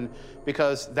person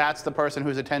because that's the person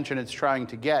whose attention it's trying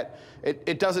to get.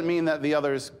 It doesn't mean that the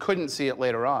others couldn't see it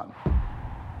later on.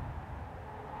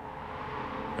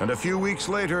 And a few weeks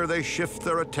later, they shift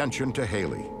their attention to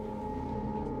Haley.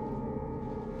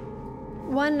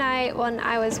 One night when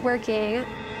I was working,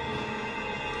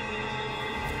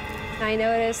 I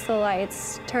noticed the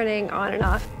lights turning on and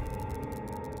off.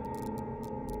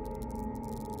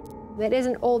 It is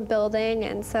an old building,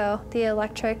 and so the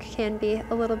electric can be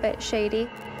a little bit shady.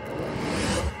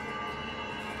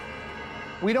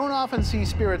 We don't often see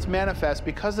spirits manifest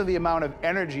because of the amount of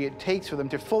energy it takes for them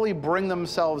to fully bring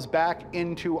themselves back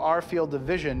into our field of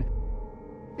vision.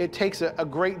 It takes a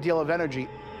great deal of energy,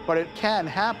 but it can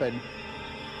happen.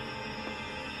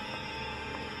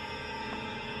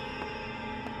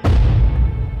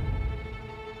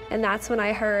 And that's when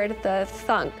I heard the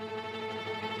thunk.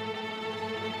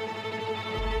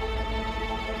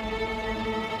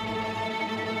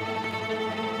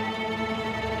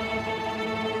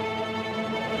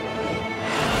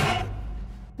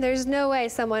 There's no way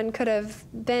someone could have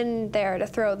been there to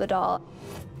throw the doll.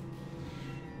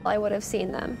 I would have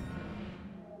seen them.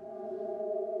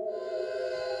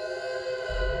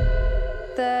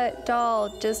 The doll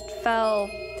just fell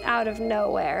out of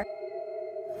nowhere.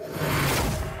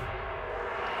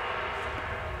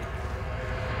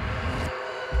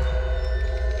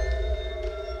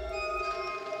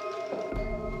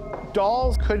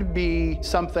 Dolls could be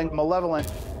something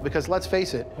malevolent because, let's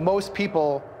face it, most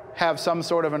people have some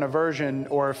sort of an aversion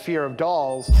or fear of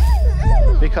dolls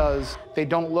because they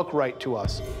don't look right to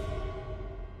us.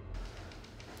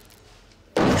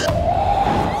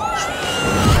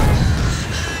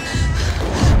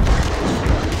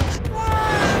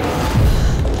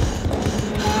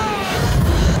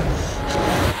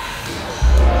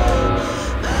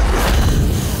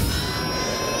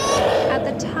 At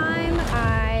the time,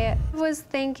 I was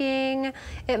thinking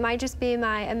it might just be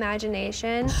my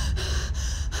imagination.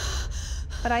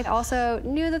 But I also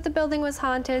knew that the building was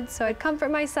haunted, so I'd comfort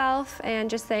myself and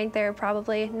just think they're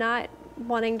probably not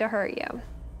wanting to hurt you.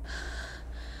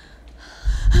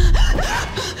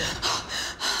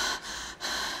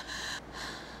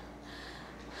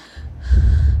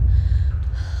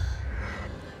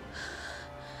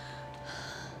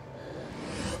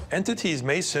 Entities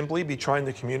may simply be trying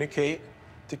to communicate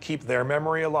to keep their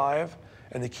memory alive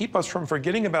and to keep us from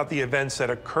forgetting about the events that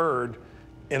occurred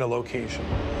in a location.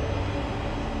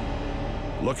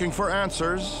 Looking for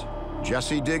answers,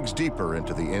 Jesse digs deeper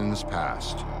into the inn's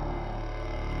past.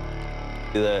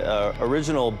 The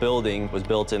original building was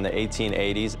built in the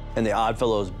 1880s, and the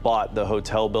Oddfellows bought the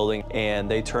hotel building, and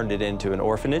they turned it into an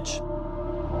orphanage.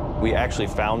 We actually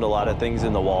found a lot of things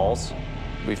in the walls.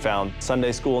 We found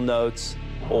Sunday school notes,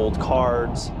 old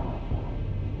cards.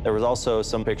 There was also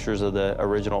some pictures of the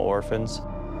original orphans.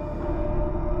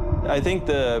 I think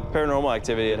the paranormal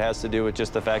activity, it has to do with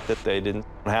just the fact that they didn't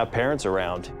have parents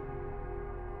around.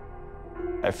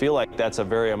 I feel like that's a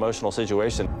very emotional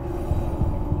situation.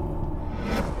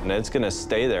 And it's gonna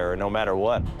stay there no matter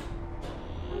what.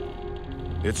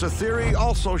 It's a theory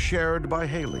also shared by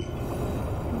Haley.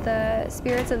 The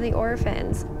spirits of the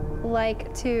orphans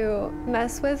like to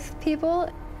mess with people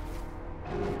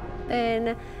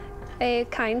in a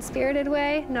kind-spirited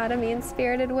way, not a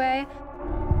mean-spirited way.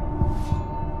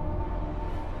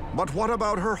 But what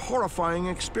about her horrifying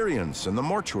experience in the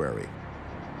mortuary?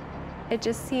 It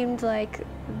just seemed like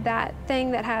that thing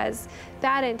that has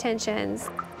bad intentions,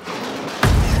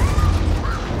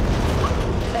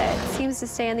 that seems to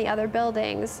stay in the other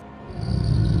buildings,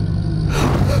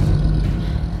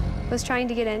 was trying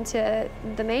to get into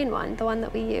the main one, the one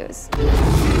that we use.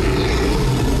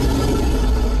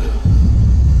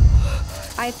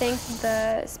 I think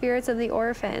the spirits of the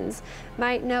orphans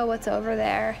might know what's over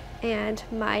there and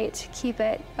might keep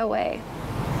it away.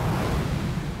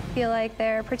 I feel like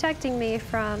they're protecting me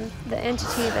from the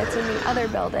entity that's in the other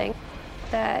building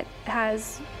that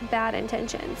has bad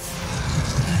intentions.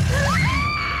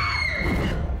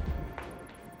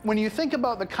 When you think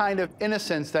about the kind of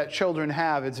innocence that children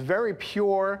have, it's very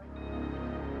pure.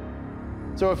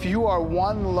 So if you are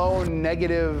one lone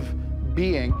negative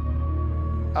being,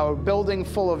 a building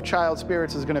full of child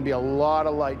spirits is going to be a lot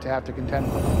of light to have to contend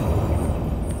with.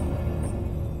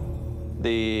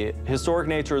 The historic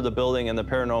nature of the building and the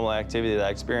paranormal activity that I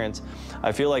experience,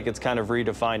 I feel like it's kind of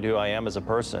redefined who I am as a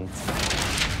person.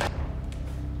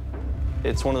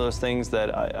 It's one of those things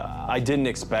that I didn't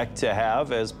expect to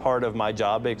have as part of my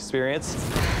job experience.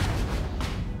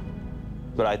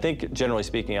 But I think, generally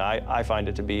speaking, I find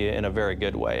it to be in a very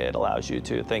good way. It allows you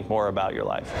to think more about your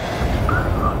life.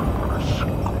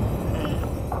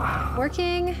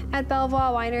 Working at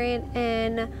Belvoir Winery and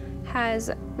Inn has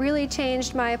really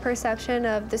changed my perception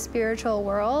of the spiritual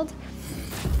world.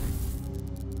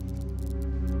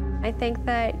 I think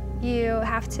that you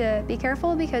have to be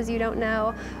careful because you don't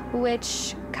know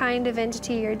which kind of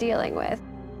entity you're dealing with.